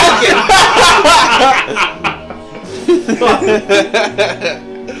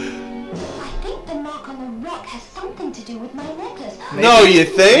think the mark on the rock has something to do with my necklace. No, you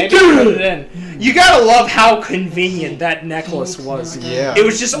think? Maybe put it in. You gotta love how convenient that necklace was. Yeah. It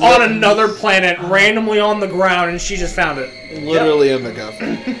was just on another planet, randomly on the ground, and she just found it. Literally a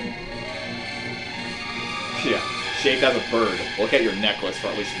MacGuffin. Yeah. Shaped as a bird. Look at your necklace for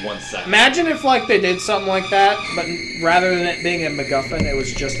at least 1 second. Imagine if like they did something like that, but rather than it being a MacGuffin, it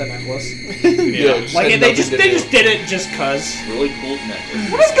was just a necklace. Yeah. Like they just did it just cuz. Really cool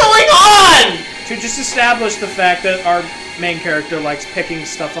necklace. What is going on? To just establish the fact that our main character likes picking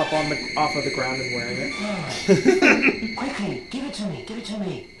stuff up off of the ground and wearing it. Quickly, give it to me, give it to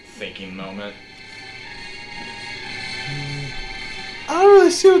me. Thinking moment. I don't really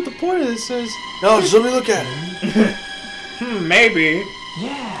see what the point of this is. No, just let me look at it. Maybe.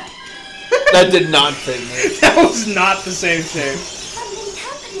 Yeah. That did not fit me. That was not the same thing. Something's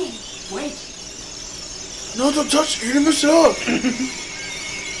happening. Wait. No, don't touch it. You're gonna mess it up.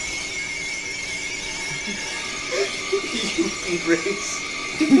 UV rays.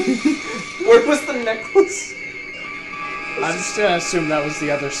 Where was the necklace? I'm just gonna assume that was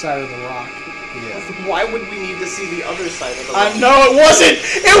the other side of the rock. Yeah. Why would we need to see the other side of the rock? No, it wasn't!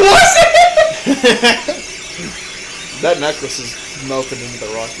 It wasn't! That necklace is melted into the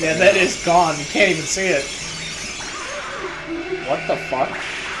rock. Yeah, that is gone. You can't even see it. What the fuck?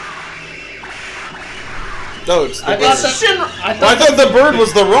 No, it's the bird. I I thought the bird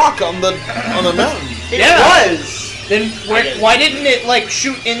was the rock on the mountain. It was! Then why didn't it like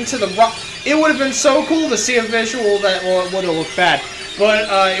shoot into the rock? It would have been so cool to see a visual that, well, it would have looked bad, but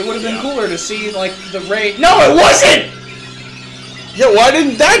it would have been cooler to see like the ray. No, it wasn't. Yeah, why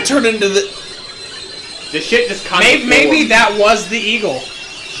didn't that turn into the? This shit just kind of. Maybe that was the eagle.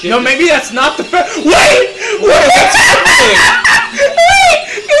 No, maybe that's not the. Wait! What's happening? Wait!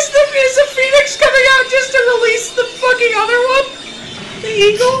 Is the phoenix coming out just to release the fucking other one? The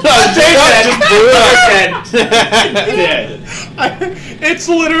eagle? No, Dead. It's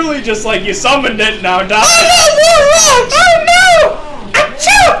literally just like you summoned it now, Doc. Oh no!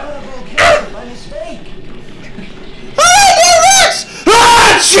 Achoo! My mistake.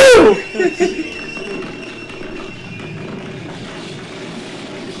 Achoo!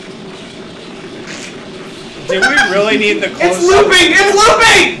 Do we really need the close? It's looping! It's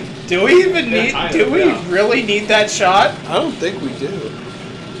looping! Do we even need? Do we really need that shot? I don't think we do.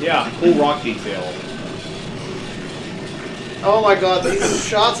 Yeah, cool rock detail. Oh my god, these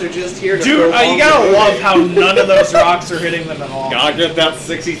shots are just here to Dude, prolong you gotta the love movie. how none of those rocks are hitting them at all. Gotta get that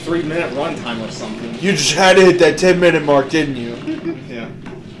 63-minute runtime or something. You just had to hit that 10-minute mark, didn't you? Yeah.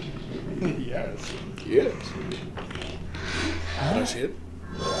 Yes. Yes. I don't see it.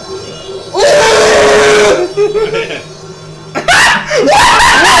 What?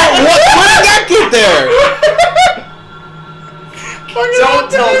 When did that get there? Don't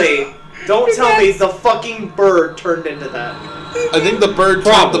tell me. Don't tell me the fucking bird turned into that. I think the bird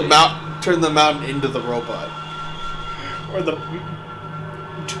turned the mountain into the robot. Or the.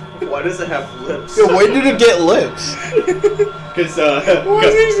 Why does it have lips? Yo, when did it get lips? Because, Wait,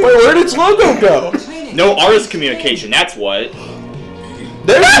 where did its logo go? no artist communication, that's what.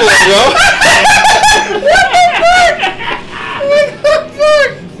 There's the logo. What the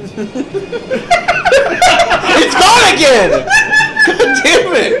fuck? It's gone again! God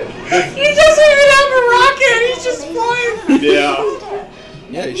damn it! He doesn't even have a rocket. He's just flying. Yeah.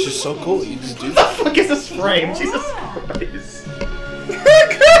 Yeah, he's just so cool. You just do What the that. fuck is this frame? Jesus Christ.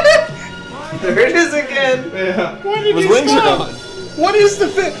 There it is again. Yeah. Why did His he wings are stop? gone. What is the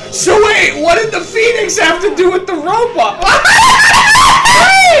So wait, what did the Phoenix have to do with the robot?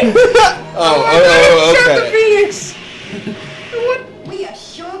 Oh, Shut the okay. Phoenix. What? We are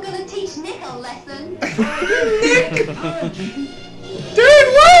sure gonna teach Nick a lesson. Nick? Dude,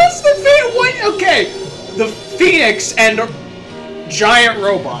 what is the Phoenix? What? Okay, the Phoenix and a giant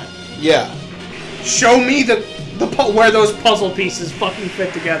robot. Yeah. Show me where those puzzle pieces fucking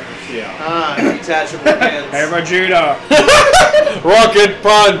fit together. Yeah. Ah, detachable hands. Hey, Vegeta. Rocket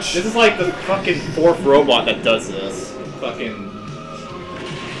punch! This is like the fucking 4th robot that does this. Fucking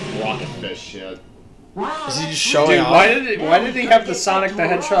rocket fish shit. Is he just showing Dude, off? why did he have the Sonic the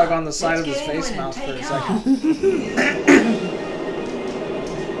Hedgehog on the side of his face mask for a second?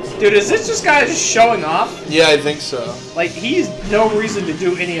 Dude, is this just guy just showing off? Yeah, I think so. Like, he's no reason to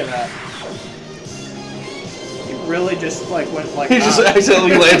do any of that. He really just, like, went like He just that.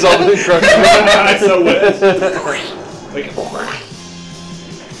 accidentally lands on the truck. That's so weird. Like, What?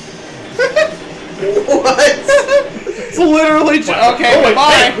 It's literally just... Okay, oh,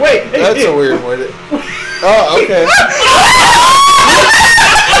 bye. wait, hey, That's hey. a weird way to... Oh, okay.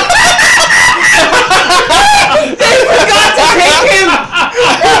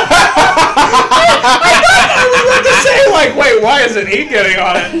 Like, wait, why isn't he getting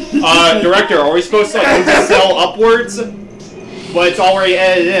on it? Director, are we supposed to like move the cell upwards? But it's already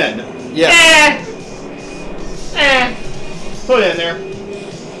edited in. Yeah. Put it in there.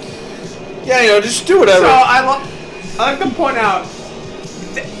 Yeah, you know, just do whatever. So I like to point out,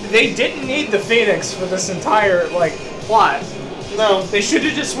 they didn't need the Phoenix for this entire like plot. No. They should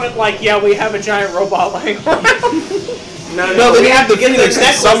have just went like, yeah, we have a giant robot laying around. No, they we have have to the get the Phoenix to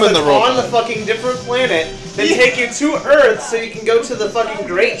necklace summon that's the robot. on the fucking different planet, then take you to Earth so you can go to the fucking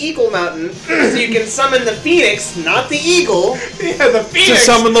Great Eagle Mountain so you can summon the Phoenix, not the Eagle, Yeah, the To Phoenix.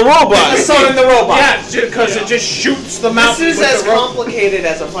 summon the robot. to summon the robot. Yeah, because it just shoots the mountain. This is with as the robot. complicated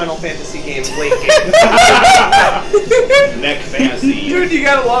as a Final Fantasy game late game. Mech fantasy. Dude, you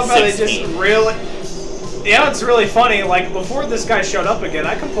gotta love how they just 16. really. Yeah, it's really funny. Like before this guy showed up again,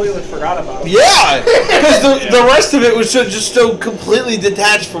 I completely forgot about him. Yeah, because the rest of it was just so completely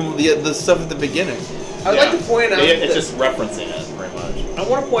detached from the stuff at the beginning. I'd like to point out It's that just referencing it, pretty much. I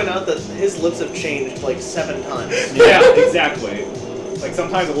want to point out that his lips have changed like 7 times. Yeah, exactly. Like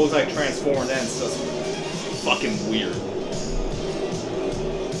sometimes it looks like transformed and it's just fucking weird.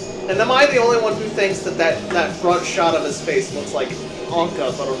 And am I the only one who thinks that front shot of his face looks like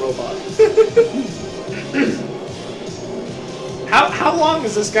Anka but a robot? How long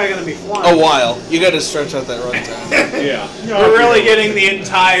is this guy gonna be flying? A while. You got to stretch out that runtime. Yeah. We're really getting the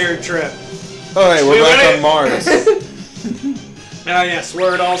entire trip. All right, we're Wait, back wait. on Mars. Oh yes,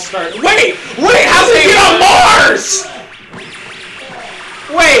 where it all started. Wait, how did he get on Mars?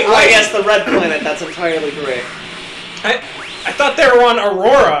 Wait, I guess the red planet, that's entirely gray. I thought they were on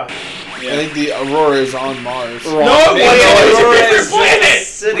Aurora. I think the Aurora is on Mars. No, it it's was a a different different planet.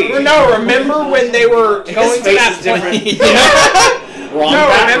 city. No, remember when they were going to face that is different. planet? Wrong No,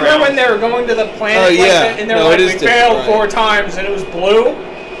 background. remember when they were going to the planet? Oh, yeah. and they're No, like, it we is failed different, 4 times, and it was blue.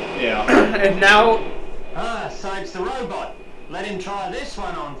 Yeah. And now, Ah, so it's the robot. Let him try this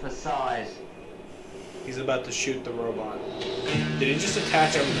one on for size. he's about to shoot the robot. Did he just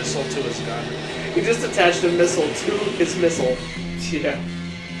attach a missile to his gun? He just attached a missile to his missile. Yeah,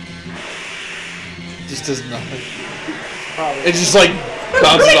 Just does nothing. probably. It just like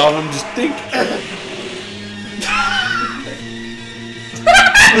bounces off him. Just think.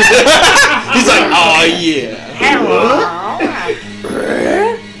 He's like, oh yeah.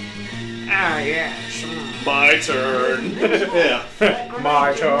 Ah, yes. My turn. Yeah.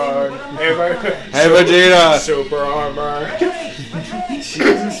 My turn. Hey Vegeta. Super armor.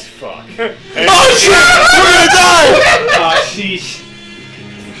 Jesus fuck. Oh shit! We're gonna die! Ah, sheesh.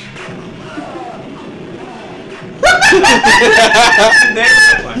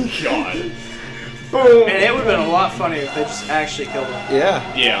 Oh my god. And it would have been a lot funnier if they just actually killed him.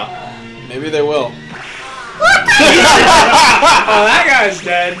 Yeah, Yeah. maybe they will. Oh, that guy's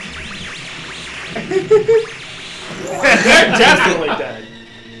dead. They're definitely dead.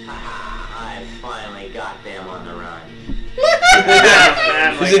 I finally got them on the run.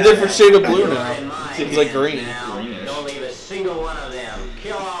 He's a different shade of blue now. Seems like green. Greenish. Don't leave a single one of them.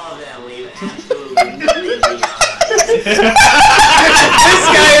 Kill all of them. Leave absolutely nothing behind. This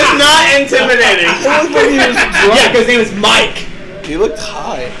guy is not intimidating. It looked like he was drunk. Yeah, because he was Mike. He looked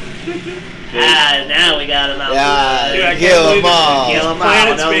high. now we got him out. Yeah, Dude, I can't kill believe them all. Kill 'em all.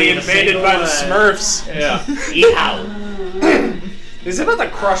 Planet's No being leave a invaded single by the one. Smurfs. Yeah. Yeehaw. Is it about to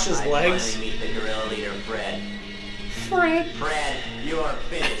crush his legs? Finally meet the gorilla leader, Fred. Fred. Fred, you're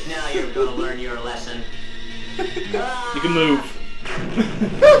finished. Now you're gonna learn your lesson. You can move.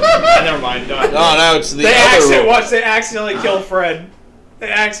 Never mind. No. Oh, no, it's the They other one. They accidentally killed Fred. They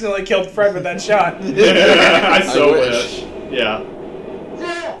accidentally killed Fred with that shot. I so wish. wish. Yeah.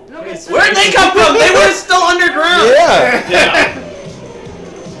 Where'd they come from? They were still underground. Yeah. Yeah.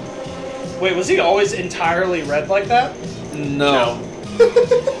 Wait, was he always entirely red like that? No.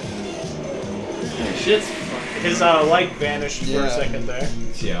 Shit's His light vanished for Yeah. a second there.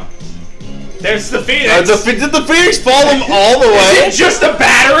 yeah. There's the Phoenix. Did the Phoenix follow him all the Is way? it just a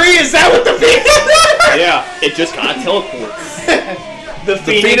battery? Is that what the Phoenix is? Yeah. It just kind of teleports. The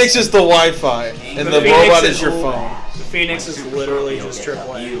The Phoenix is the Wi-Fi, and the Phoenix robot is is your old. phone. The Phoenix is literally just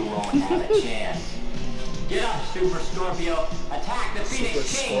AAA. You won't have a chance. Get up, Super Scorpio. Attack the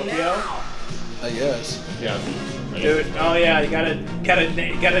Phoenix King Scorpio? now. I guess. Yeah. Dude, oh yeah, you gotta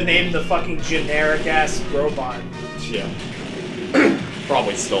name the fucking generic ass robot. Yeah.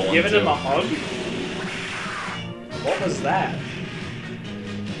 Probably stolen. Giving too. him a hug? What was that?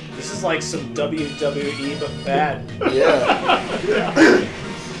 This is like some WWE but bad. Yeah.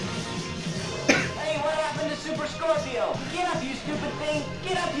 Hey, what happened to Super Scorpio? Get up, you stupid thing!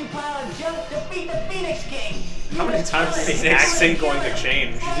 Get up, you pile of junk! Defeat the Phoenix King! How many times is this accent going to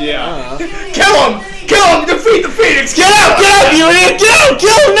change? Yeah. Kill him! Kill him! Defeat the Phoenix! Get out! Get out, you idiot! Get out!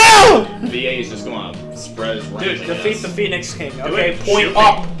 Kill him now! VA is just gonna spread his range. Dude, I defeat guess. the Phoenix King. Do Okay, it. point Shoot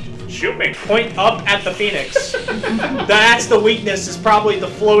up. me. Shoot me. Point up at the Phoenix. That's the weakness, is probably the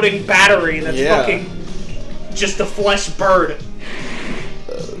floating battery that's Yeah. fucking just a flesh bird.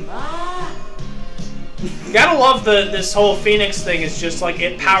 You gotta love this whole Phoenix thing is just like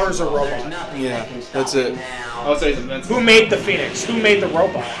it powers a robot. Yeah, that's it. I would say it's invincible. Who made the Phoenix? Who made the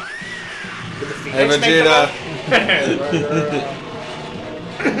robot? Did the Phoenix Hey, make Vegeta.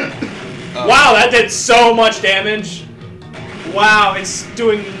 the robot? Wow, that did so much damage. Wow, it's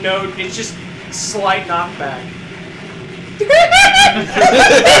doing no... It's just slight knockback.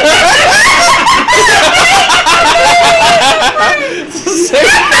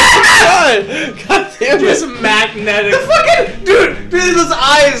 God damn Just it. magnetic. Fucking dude, his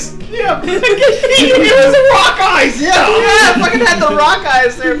eyes. Yeah, it was a rock eyes. Yeah. Yeah, fucking had the rock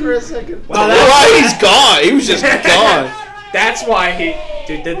eyes there for a second. Wow, Why he's gone? He was just gone. That's why he...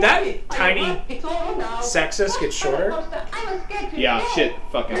 Dude, did that tiny sexist get shorter? Yeah, shit.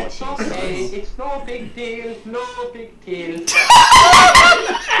 Fucking what she Hey, it's no big deal, no big deal.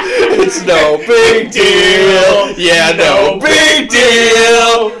 It's no big deal. Yeah, no big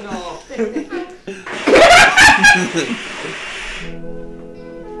deal.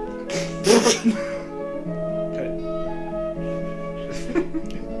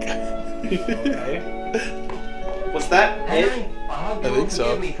 What's that? Henry, I hope I you will think so.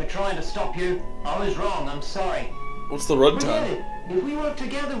 forgive me for trying to stop you. I was wrong, I'm sorry. What's the Forget runtime? it. If we work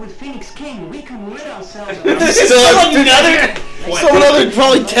together with Phoenix King, we can rid ourselves of Still another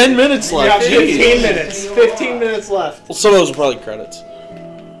probably 10 minutes Yeah, left. 15 Jeez. minutes. 15 minutes left. Well, some of those are probably credits.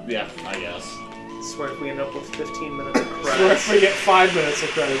 Yeah, I guess. I swear if we end up with 15 minutes of credits. I swear if we get 5 minutes of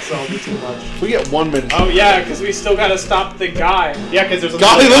credits, that'll be too much. If we get 1 minute. Oh yeah, because we still gotta stop the guy. Yeah, because there's a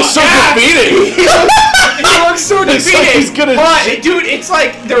God, he looks so defeated. He looks so It's like defeated. he's gonna- But, dude, it's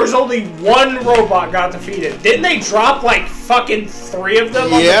like there was only one robot got defeated. Didn't they drop like fucking 3 of them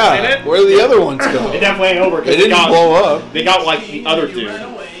on the Yeah. planet? Where did the other ones go? They definitely ain't over. 'Cause They didn't blow up. They got like the other dude.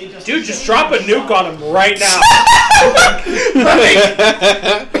 Dude, just drop a nuke on him right now.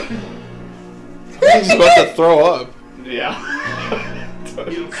 He's about to throw up. Yeah.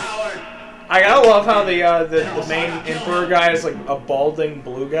 You coward! I gotta love how the main Emperor guy is like a balding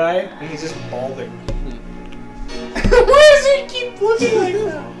blue guy, and he's just balding. Why does he keep looking like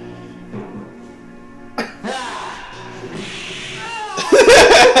that?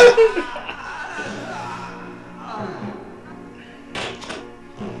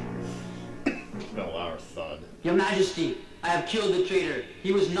 It's been a louder thud. Your Majesty, I have killed the traitor.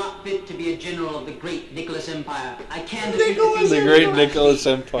 He was not fit to be a general of the great Nicholas Empire. I can't defeat the Phoenix. The great Nicholas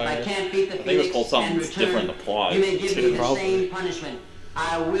I Empire. can't beat the think it was Phoenix called something and return. different in the plot, You may give me too. the Probably. same punishment.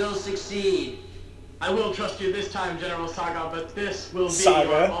 I will succeed. I will trust you this time, General Saga, but this will be Saga?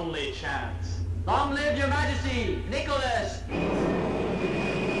 your only chance. Long live your Majesty, Nicholas!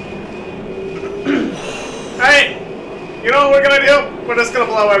 Hey, you know what we're gonna do? We're just gonna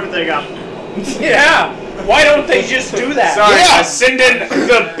blow everything up. Yeah. Why don't they just do that? Sorry, Yeah. send in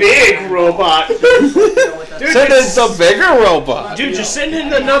the big robot. Dude, Send in some bigger robot. dude, just send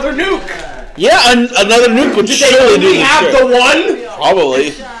in another nuke. Yeah, another nuke would surely do We the have trick. the one. Probably.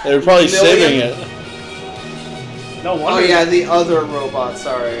 They were probably saving it. No Oh wonder. yeah, the other robot.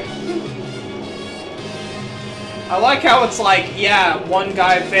 Sorry. I like how it's like, yeah, one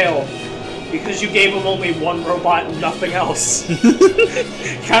guy failed because you gave him only one robot and nothing else.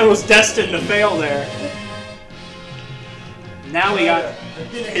 Guy was destined to fail there. Now we got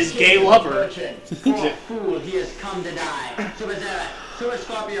his gay lover. Poor fool, he has come to die. Super Zera, Super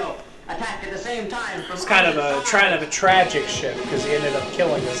Scorpio, attack at the same time from It's kind of a tragic shit because he ended up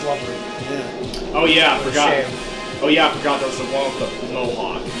killing his lover. Oh yeah, I forgot. Shame. Oh yeah, I forgot there was the one with the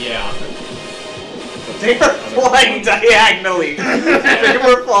mohawk. Yeah. They are flying diagonally. They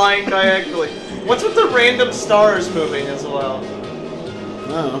were flying diagonally. What's with the random stars moving as well?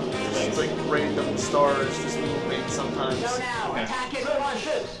 No. It's like random stars just moving sometimes. So now, attack everyone,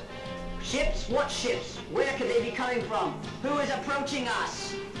 ships. Ships? What ships? Where could they be coming from? Who is approaching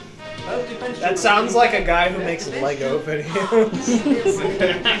us? Both defense That troops- sounds like a guy who makes Lego videos. Let's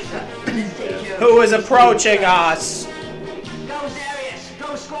take care of Who is approaching us? Go Zarius!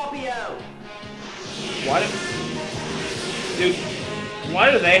 Go Scorpio! Why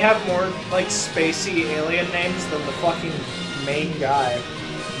do they have more like spacey alien names than the fucking main guy,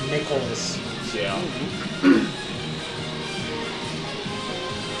 Nicholas? Yeah.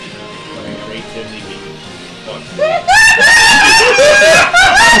 Creativity be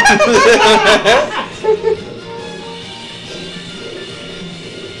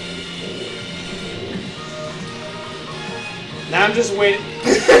Now I'm just waiting.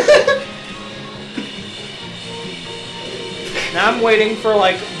 Now I'm waiting for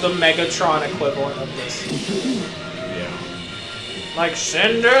like the Megatron equivalent of this. Yeah. Like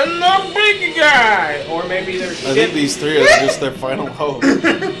send in the big guy, or maybe their I ship. think these three are just their final hope.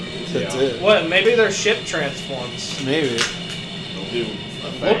 That's it. What? Maybe their ship transforms. Maybe. They'll do a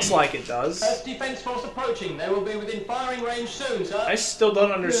thing. Looks like it does. First defense force approaching. They will be within firing range soon, sir. I still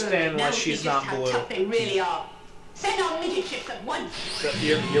don't understand why Now she's see not just blue. how tough they really are. Send on midget ships at once.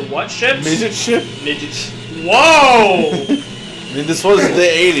 Your what ships? Midget ship? Whoa! I mean, this was the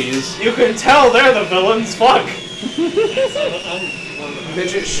 80s. You can tell they're the villains. Fuck.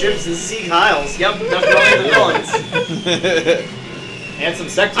 Midget ships and Sieg Heils. Yep, definitely the villains. And some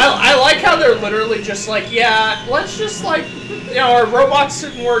sex. I like how they're literally just like, yeah, let's just like, you know, our robots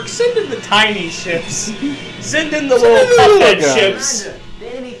didn't work. Send in the tiny ships. Send in the little cuphead guy. ships. Commander, the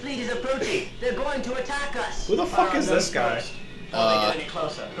enemy fleet is approaching. They're going to attack us. Who the fuck is this guy? Before they get any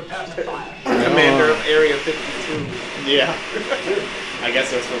closer, prepare to fire. Commander of Area 52. Yeah. I guess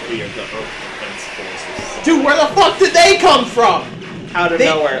they're supposed to be the Earth Defense Force or something. Dude, where the fuck did they come from? Out of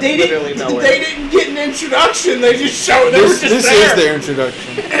nowhere. They Literally didn't, nowhere. They didn't get an introduction. They just showed. They were just This there. is their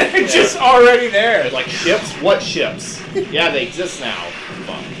introduction. They're just already there. Like ships? What ships? Yeah, they exist now.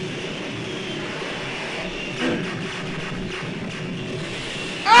 Fuck.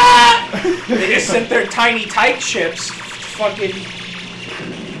 They just sent their tiny tyke ships. Fucking.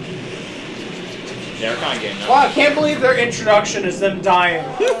 They're kind of getting Wow, I can't believe their introduction is them dying.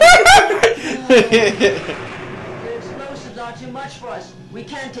 The explosives are too much for us. We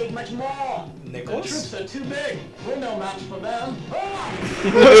can't take much more. The Nicholas? troops are too big. We're no match for them.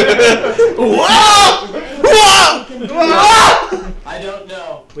 I don't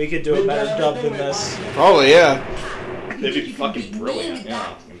know. We could do a better dub than this. Probably, yeah. They'd be fucking brilliant.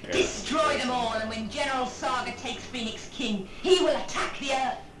 Yeah. Compared. Destroy them all, and when General Saga takes Phoenix King, he will attack the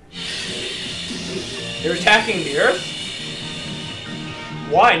Earth. They're attacking the Earth?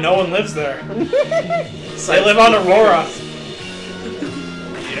 Why? No one lives there. They live on Aurora.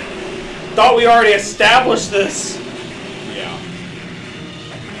 Thought we already established this. Yeah.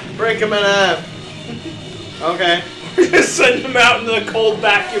 Break him in half. Okay. We're gonna send them out into the cold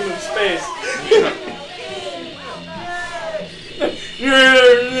vacuum of space.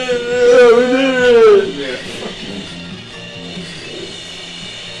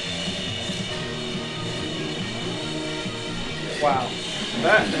 Wow.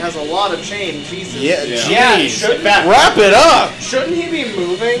 That has a lot of chain. Jesus. Yeah, Yeah. jeez. shouldn't- Wrap it up! Shouldn't he be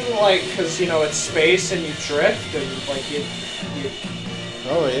moving, like, because, you know, it's space and you drift and, like, you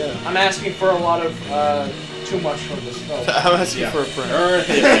Oh, yeah. I'm asking for a lot of, too much from this film. I'm asking Yeah. for a friend.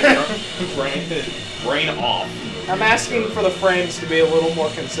 Brain off. I'm asking for the frames to be a little more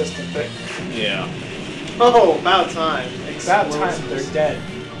consistent. Yeah. Oh, about time. It's about time they're dead.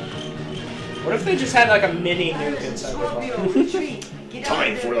 What if they just had, like, a mini nuke inside their Scorpio, body? retreat. Get out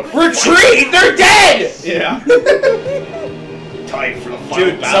Time of for there. the Retreat! They're dead! Yeah. Time for the final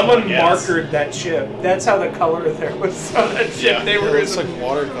Dude, battle, someone I guess. markered that ship. That's how the color there was on that ship. Yeah. They It were looks like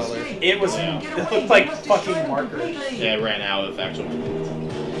watercolor. It was. Yeah. It looked like fucking marker. Yeah, it ran out of actual.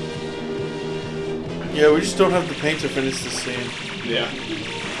 Yeah, we just don't have the paint to finish this scene. Yeah.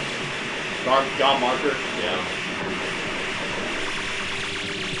 God marker. Yeah.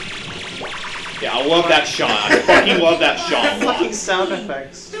 Yeah, I love that shot. I fucking love that shot. Fucking sound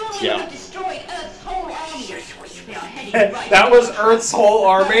effects. Yeah. That was Earth's whole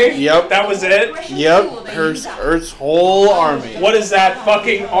army? Yep. That was it? Yep, Earth's whole army. What is that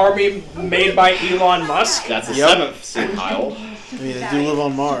fucking army made by Elon Musk? That's the Yep. 7th scene, Kyle. I mean, they do live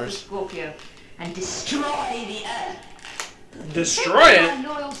on Mars. And destroy the Earth. Destroy it?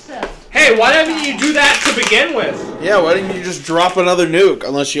 Hey, why didn't you do that to begin with? Yeah, why didn't you just drop another nuke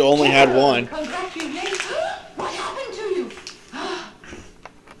unless you only had one? Congratulations. What happened to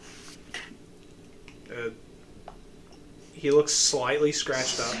you? He looks slightly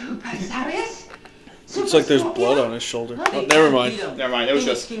scratched up. Super serious? Looks like there's blood on his shoulder. Oh, never mind. Never mind, it was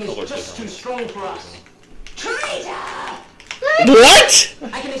just King color is just too difference. strong for us. Traitor! What?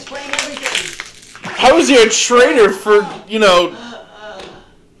 I can explain everything. How is he a traitor for, you know...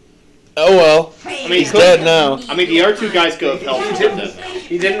 Oh well. I mean, He's dead now. I mean, the other two guys could have helped him.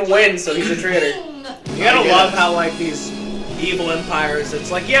 He didn't win, so he's a traitor. You gotta love how, like, these evil empires,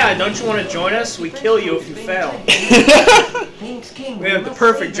 it's like, yeah, don't you want to join us? We kill you if you fail. We have the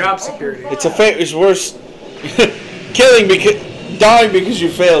perfect job security. It's a fate. It's worse. Killing because dying because you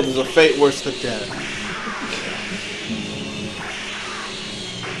failed is a fate worse than death.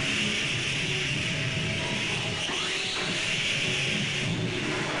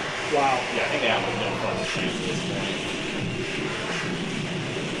 Wow. Yeah, I think they have no further chance at this point.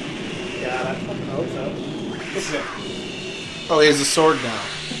 God, I fucking hope so. Oh, he has a sword now.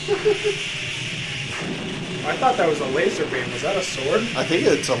 I thought that was a laser beam. Was that a sword? I think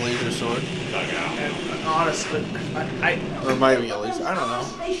it's a laser sword. And honestly, I Or it might be a laser. I don't know.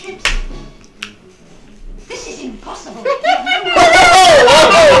 Spaceships? This is impossible.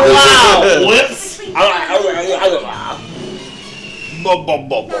 Wow! Whoops!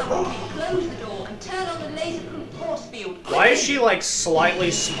 Close the door and turn on the laser-proof force field. Why is she like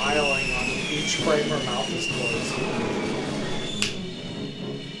slightly smiling on each frame her mouth is closed?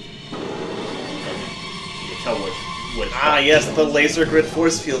 You can tell which Ah, yes, the laser grid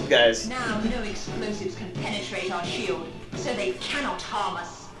force field guys. Now no explosives can penetrate our shield, so they cannot harm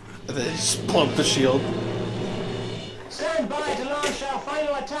us. They just plump the shield. Stand by to launch our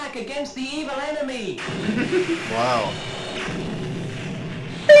final attack against the evil enemy. Wow.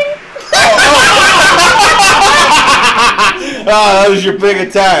 Ah, that was your big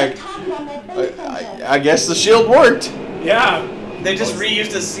attack. I guess the shield worked. Yeah. They just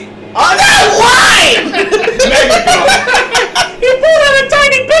reused a seat. Oh no! Why? He pulled out a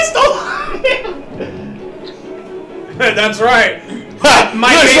tiny pistol. That's right.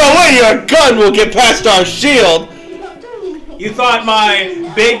 There's no way your gun will get past our shield. You thought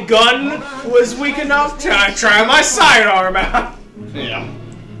my big gun was weak enough? Try my sidearm out. Yeah.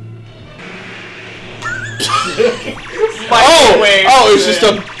 Oh, it's just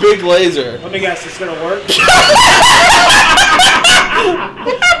a big laser. Let me guess, it's gonna work.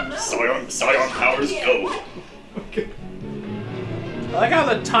 Scion powers go. I like how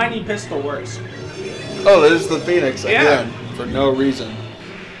the tiny pistol works. Oh, there's the Phoenix Yeah. again for no reason.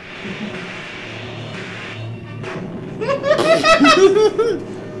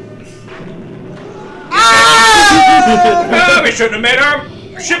 We shouldn't have made our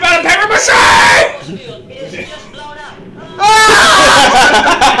ship out of paper mache! It is just blown up.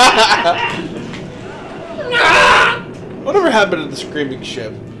 Whatever happened to the screaming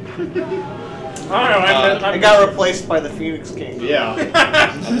ship? I don't know, It got replaced by the Phoenix King. Yeah.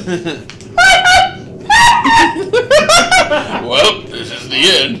 Well, this is the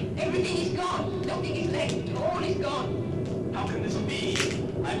end. Everything is gone. Nothing is left. All is gone. How can this be?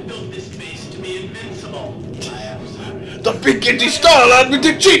 I built this base to be invincible. The Pinky Star allowed me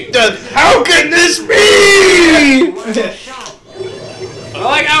to cheat death. How can this be? I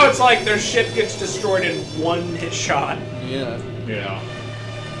like how it's like their ship gets destroyed in one hit shot. Yeah. Yeah.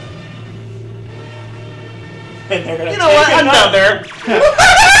 And they're gonna You know what? Another.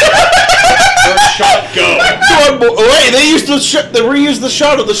 First shot, go. Wait, they used they reused the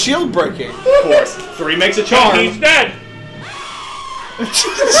shot of the shield breaking. Of course. 3 makes a charm. He's dead.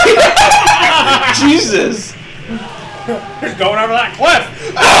 Jesus. He's going over that cliff.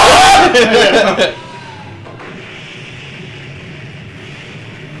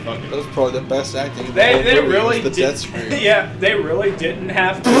 That was probably the best acting. in the They whole movie, really was the did. death scream. Yeah, they really didn't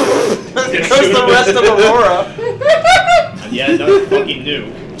have to. Because the rest of Aurora. And yet another fucking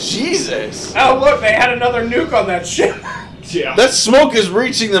nuke. Jesus. Oh look, they had another nuke on that ship. Yeah. That smoke is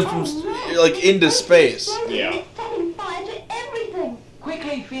reaching them from like into space. Yeah. Setting fire to everything. Quickly,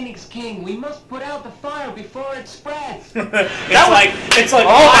 Hurry, Phoenix King! We must put out the fire before it spreads. It's like.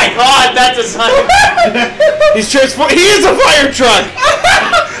 Oh my God, that's a sign. He's transformed. He is a fire truck.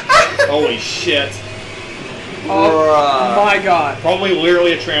 Holy shit. Oh my God. Probably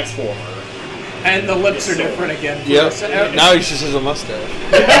literally a transformer. And the lips are different again. Yep. Now he just has a mustache.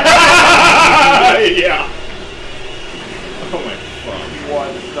 Yeah. Oh my fuck.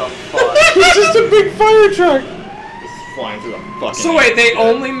 What the fuck? He's just a big fire truck. Just flying through the fucking. So wait, they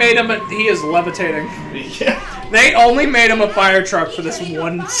only made him. He is levitating. Yeah. They only made him a fire truck for this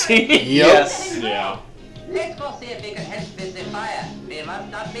one scene. Yes. Yeah. Let's go see if we can help with the fire. We must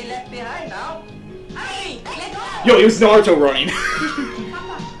not be left behind now. Hurry, let's go. Yo, it was Naruto running.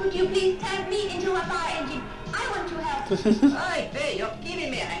 Papa, could you please turn me into a fire engine? I want to help. Hey, there, you're giving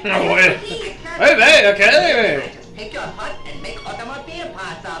me a Oh, wait. Please, turn Hey, hey, okay. Just pick your hut and make automobile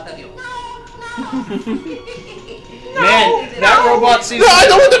parts out of you. No. Man, that robot sees. No, I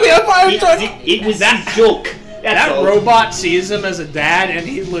don't want to be a fire truck. It was that joke. That robot sees him as a dad, and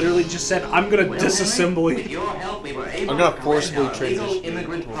he literally just said, "I'm gonna disassemble With you." your help, we were able I'm gonna to forcibly correct our illegal transition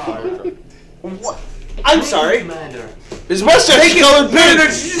immigrant to a fire problem. truck. What? I'm sorry. Commander. His mustache is colored pink.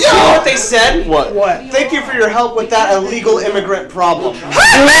 You know what they said? What? What? Thank you for your help with that illegal immigrant problem.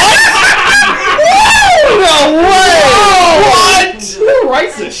 No way! What? Who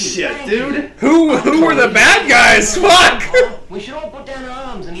writes this shit, dude? Who were the bad guys? Fuck! We should all put down our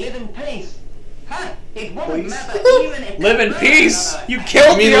arms and live in peace. Huh? It won't Please. matter even if Live they in burn peace. another You I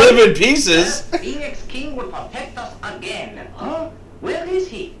killed mean, the live in pieces. Phoenix King will protect us again. Huh? Where is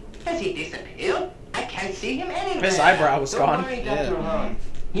he? Has he disappeared? I can't see him anywhere. His eyebrow was Don't gone. worry, Yeah. Dr. Han.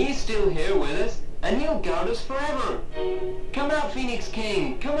 He's still here with us, and he'll guard us forever. Come out, Phoenix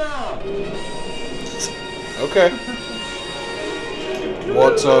King. Come out. Okay.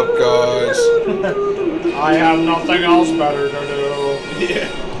 What's up, guys? I have nothing else better to do. Yeah.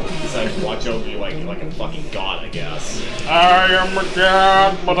 It's like watch over you like a fucking god, I guess. I am a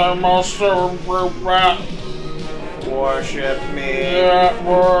god, but I'm also a robot. Worship me. Yeah,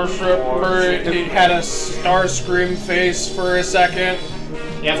 worship me. He had a Starscream face for a second.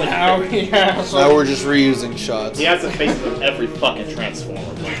 He has Now like he has. Now we're just reusing shots. he has the faces of every fucking transformer.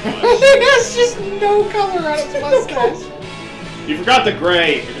 Pretty much. He has just no color on his mustache. You forgot the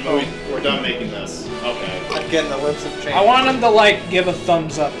gray in the movie. We're done making this. Okay. Again, the lips have changed. I want him to like give a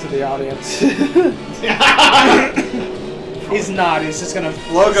thumbs up to the audience. He's not. He's just gonna.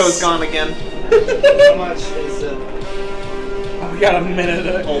 Logo's gone again. How much is it? Oh, we got a minute.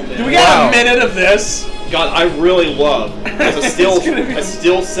 Oh, man. Do we got a minute of this? God, I really love as a still It's gonna be- a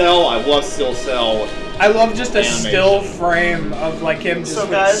still cell. I love still cell. I love just a Animation. still frame of like him just So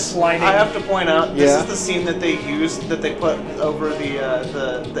like, guys, sliding. I have to point out this Yeah. is the scene that they used that they put over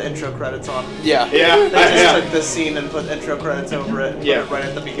the intro credits on. Yeah. Yeah, They just yeah. took this scene and put intro credits over it. And Yeah. put it right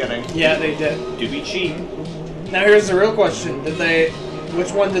at the beginning. Yeah, they did. Do be cheap. Now here's the real question: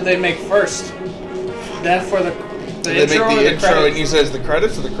 which one did they make first? That for the They make intro or the the intro and credits? you says the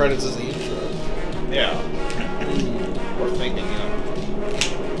credits, or the credits is the intro? Yeah. Worth thinking,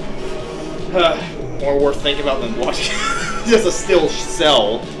 yeah. More worth thinking about than watching just a still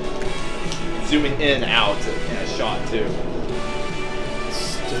cell zooming in and out in a shot too.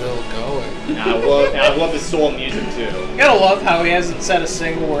 Still going. And I love his soul music too. You gotta love how he hasn't said a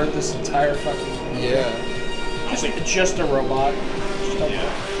single word this entire fucking. Yeah. Just a robot. Just a- Yeah.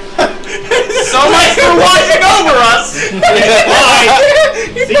 So much for watching over us! He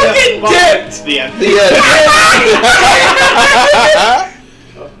fucking dipped! The end. The end.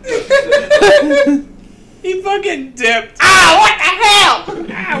 He fucking dipped. Ah, what the hell?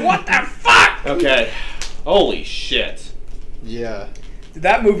 Ah, what the fuck? Okay. Holy shit. Yeah. Dude,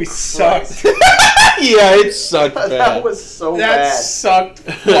 that movie sucked. Yeah, it sucked bad. That was so That bad. sucked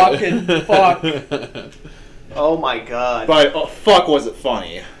fucking fuck. Oh my god. But fuck, was it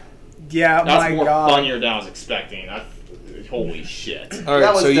funny? Yeah, That's my more god. funnier than I was expecting. Holy shit. All That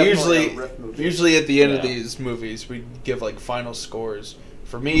right, was so definitely a riff movie. usually at the end of Yeah. these movies, we give like final scores.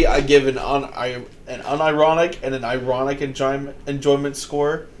 For me, I give an unironic and an ironic enjoyment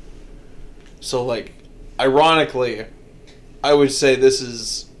score. So like, ironically, I would say this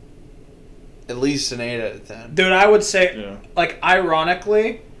is at least an 8 out of 10. Dude, I would say, Yeah. like,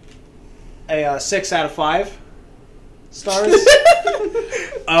 ironically, a 6 out of 5 stars.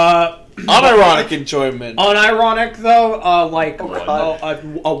 Unironic enjoyment. Unironic, though, like, Oh, God.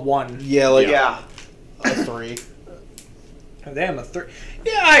 a 1. Yeah, like Yeah. a 3. Damn, a 3.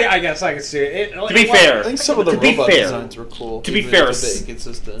 Yeah, I guess I could see it. To be fair, I think some of the To be robot fair- designs were cool. to be even fair, if they're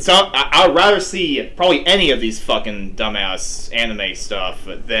inconsistent. so I'd rather see probably any of these fucking dumbass anime stuff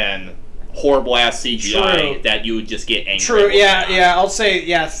than horrible ass CGI True. that you would just get angry. True. looking Yeah. at. Yeah. I'll say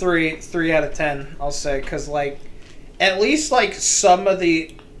 3 out of 10. I'll say because like at least like some of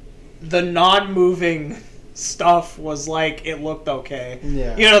the non-moving stuff was like it looked okay.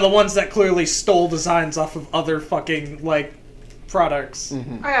 Yeah. You know, the ones that clearly stole designs off of other fucking like products.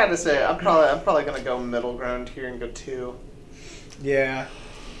 Mm-hmm. I gotta say, I'm probably gonna go middle ground here and go 2. Yeah.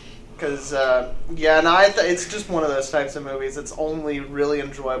 Because, it's just one of those types of movies. It's only really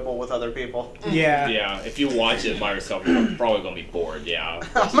enjoyable with other people. Yeah. Yeah, if you watch it by yourself, you're probably gonna be bored. Yeah.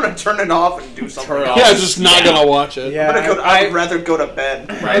 I'm gonna turn it off and do something Turn it else. off. Yeah, just not gonna watch it. Yeah. I'd rather go to bed.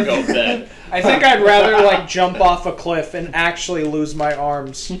 Right, go to bed. I think I'd rather like jump off a cliff and actually lose my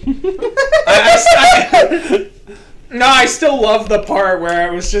arms. I still love the part where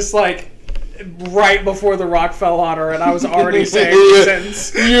it was just like right before the rock fell on her, and I was already saying the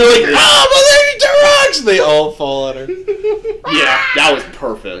sentence. You're like, but there are rocks! They all fall on her. Yeah, that was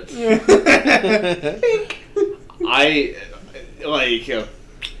perfect. I like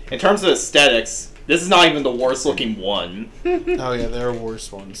in terms of aesthetics. This is not even the worst looking one. Oh yeah, there are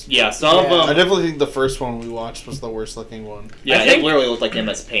worse ones. Yeah, some of I them. definitely think the first one we watched was the worst looking one. Yeah, I think- it literally looked like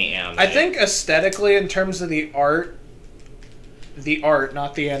MS Paint anime. I think aesthetically, in terms of the art,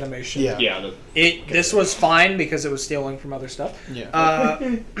 not the animation. Yeah. Yeah. This was fine because it was stealing from other stuff. Yeah.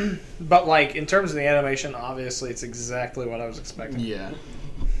 But like in terms of the animation, obviously it's exactly what I was expecting. Yeah.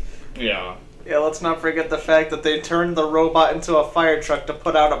 Yeah. Yeah, let's not forget the fact that they turned the robot into a fire truck to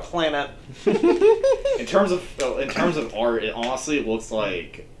put out a planet. In terms of art, it honestly looks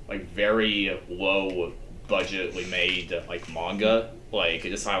like very low budgetly made like manga. Like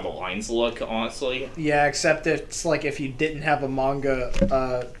just how the lines look, honestly. Yeah, except it's like if you didn't have a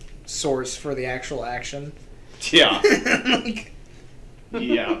manga source for the actual action. Yeah. Like,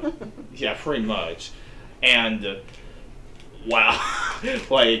 Yeah, pretty much. And wow,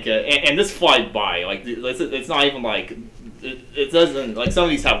 like and this flies by. Like it's not even like it doesn't like some of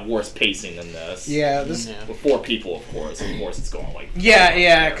these have worse pacing than this. yeah, this. Yeah. With 4 people, of course. Of course, it's going like.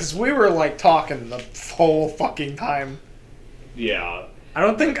 Yeah, because we were like talking the whole fucking time. Yeah. I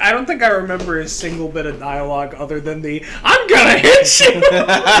don't think I remember a single bit of dialogue other than the "I'm gonna hit you."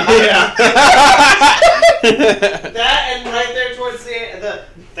 Yeah. That and right there towards the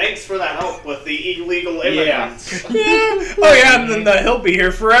thanks for the help with the illegal immigrants. Oh yeah, and then the "he'll be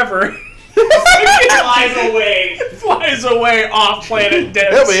here forever." Flies away off planet dips.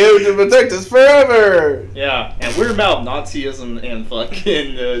 He'll be able to protect us forever. Yeah, and we're about Nazism and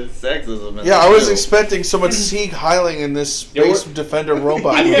fucking sexism. And Yeah, I was too. expecting so much Sieg Heiling in this Space Defender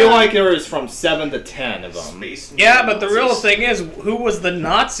robot. I feel like there was from 7 to 10 of them. Yeah, but the real thing is, who was the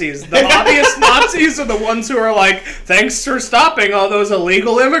Nazis? The obvious Nazis are the ones who are like, thanks for stopping all those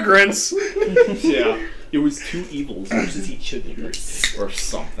illegal immigrants. Yeah. It was 2 evils versus each other, or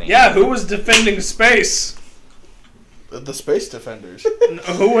something. Yeah, who was defending space? The Space Defenders.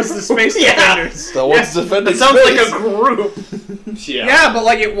 Who was the space defenders? The ones defending It sounds space. like a group. Yeah. Yeah, but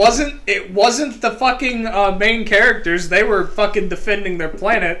like it wasn't the fucking main characters. They were fucking defending their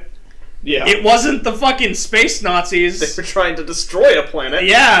planet. Yeah. It wasn't the fucking space Nazis. They were trying to destroy a planet.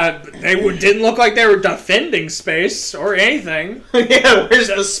 Yeah, didn't look like they were defending space or anything. Yeah, where's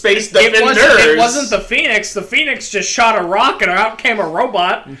the space defenders? It wasn't the Phoenix. The Phoenix just shot a rock and out came a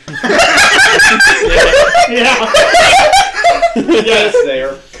robot. Yeah. Yes,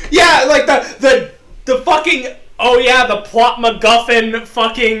 there. Yeah, like the fucking the plot MacGuffin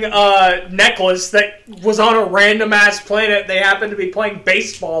fucking necklace that was on a random ass planet they happened to be playing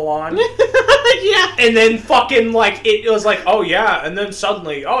baseball on. Yeah. And then fucking like it was like, oh yeah, and then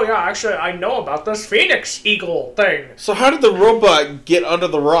suddenly, oh yeah, actually I know about this Phoenix Eagle thing. So how did the robot get under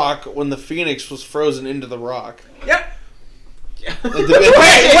the rock when the Phoenix was frozen into the rock? Yeah. Like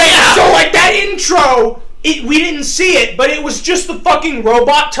Wait, so like that intro, we didn't see it, but it was just the fucking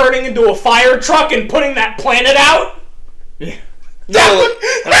robot turning into a fire truck and putting that planet out?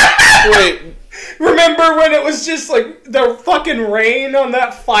 Wait. Remember when it was just like the fucking rain on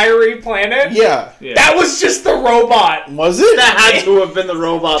that fiery planet? Yeah. That was just the robot. Was it? That had to have been the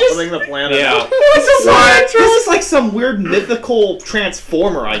robot putting the planet Yeah. out. This is like some weird mythical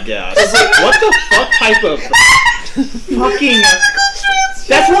transformer, I guess. It's like, what the fuck type of fucking...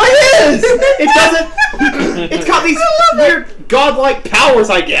 That's what it is! It doesn't... It's got these weird godlike powers,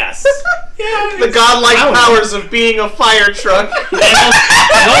 I guess. Yeah, The godlike powers of being a fire truck.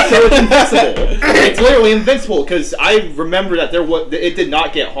 And also, it's invincible. It's literally invincible, because I remember that it did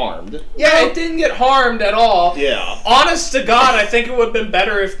not get harmed. yeah, it didn't get harmed at all. Yeah. Honest to God, I think it would have been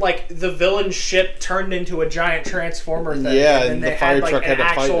better if, like, the villain ship turned into a giant transformer thing. Yeah, and and then the they fire had, like, truck an had to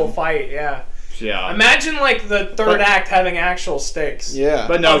fight actual him. fight, yeah. Yeah. Imagine like the third act having actual stakes. Yeah.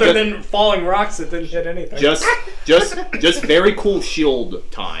 But no, Other than falling rocks that didn't hit anything. just very cool shield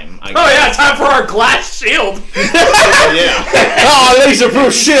time. I Oh yeah, guess. time for our glass shield. Yeah. Oh,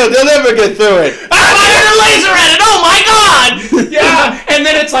 laser-proof shield! They'll never get through it. I fired a laser at it! Oh my god! Yeah, and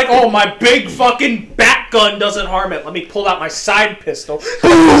then it's like, oh, my big fucking bat gun doesn't harm it. Let me pull out my side pistol.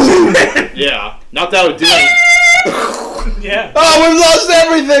 Yeah. Not that I would do it. Yeah. Oh, we've lost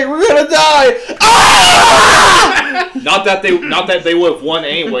everything. We're gonna die. Ah! Not that they would have won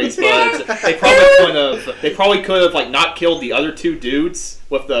anyways, but they probably could have like not killed the other two dudes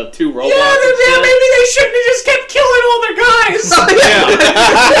with the two robots. Yeah, maybe they shouldn't have just kept killing all their guys.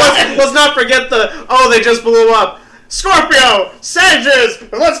 Yeah. Let's not forget they just blew up. Scorpio, Sages,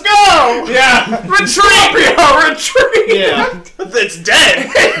 let's go! Yeah. Retreat! Scorpio, retreat! Yeah. It's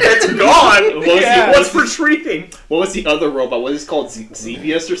dead. It's gone. What's retreating? What was the other robot? What is it called?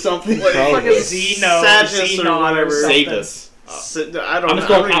 Xevious or something? Probably. Sages or whatever. Xavis. I don't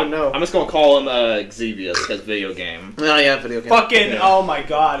even know. I'm just gonna call him Xevious because video game. Oh yeah, video game. Fucking, Yeah. oh my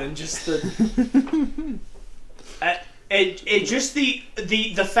god, and just the... it just the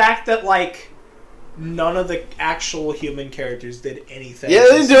fact that, like, none of the actual human characters did anything. Yeah,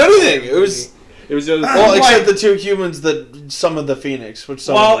 they didn't do anything. It was just well, except the two humans that summoned the Phoenix, which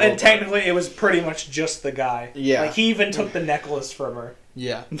summoned Well, the and robot. technically, it was pretty much just the guy. Yeah. Like, he even took the necklace from her.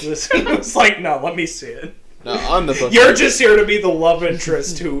 Yeah. It was like, no, let me see it. No, I'm the book. You're just here to be the love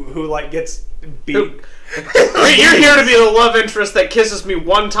interest who like, gets beat. You're here to be the love interest that kisses me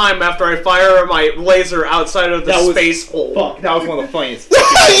one time after I fire my laser outside of the space hole. Fuck, that was one of the funniest. Yeah,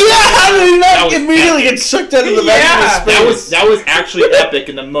 how did he That not was immediately get sucked out of the back of the space? That was actually epic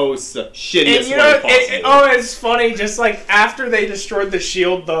in the most shittiest And you way know, possible. it's funny, just like after they destroyed the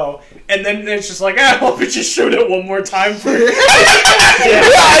shield, though, and then it's just like, let me just shoot it one more time for Yeah,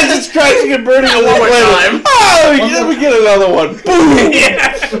 I just crashing and burning it one more time. Oh, let me get another one. Boom!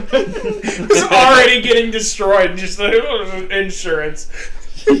 Yeah. It's already getting destroyed, just like, insurance.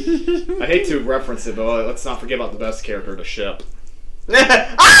 I hate to reference it, but let's not forget about the best character of the ship. Did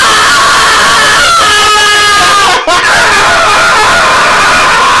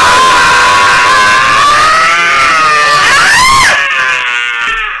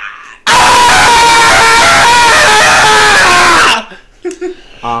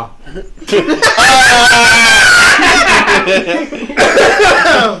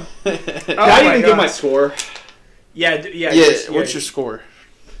I even give my score? Yeah. What's your score?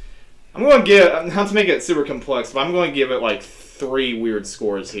 I'm going to give, not to make it super complex, but I'm going to give it like 3 weird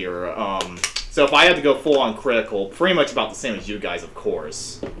scores here. So if I had to go full on critical, pretty much about the same as you guys, of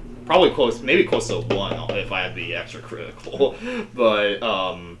course. Probably close, maybe close to 1 if I had to be extra critical. But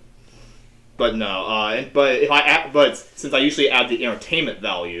no. But since I usually add the entertainment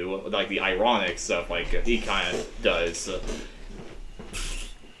value, like the ironic stuff, like he kind of does.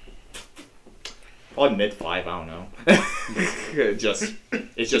 Probably mid-5, I don't know.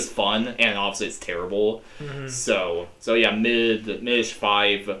 It's just fun, and obviously it's terrible. Mm-hmm. So yeah, mid-ish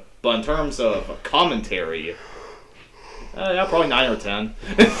 5. But in terms of commentary, yeah, probably 9 or 10.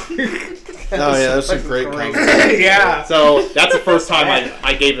 Oh yeah, that's a great commentary. Yeah. So that's the first time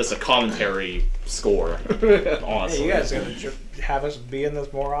I gave this a commentary score. Honestly, Hey, you guys are gonna have us be in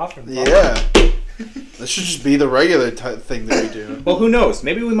this more often. Yeah. This should just be the regular thing that we do. Well, who knows?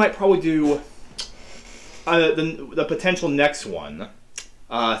 Maybe we might probably do the potential next one,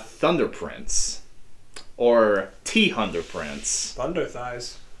 Thunder Prince, or T-Thunder Prince. Thunder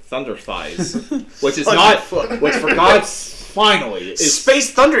thighs. Thunder Thighs, which is not, which for God's finally is Space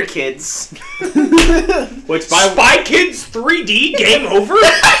Thunder Kids. which by Spy Kids 3D game over.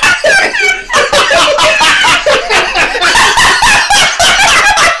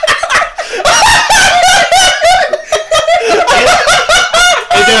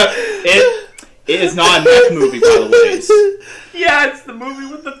 it is not a mech movie, by the way. Yeah, it's the movie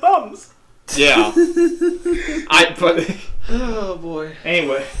with the thumbs. Yeah, but Oh boy.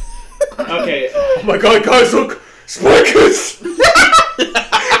 anyway, okay. Oh my god, guys, look! Spy Kids!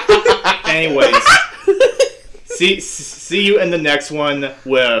 Anyways, see you in the next one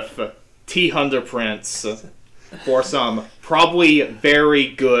with T-Thunder Prince for some probably very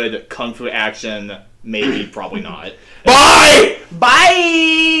good kung fu action. Maybe, probably not. Bye!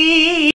 Bye!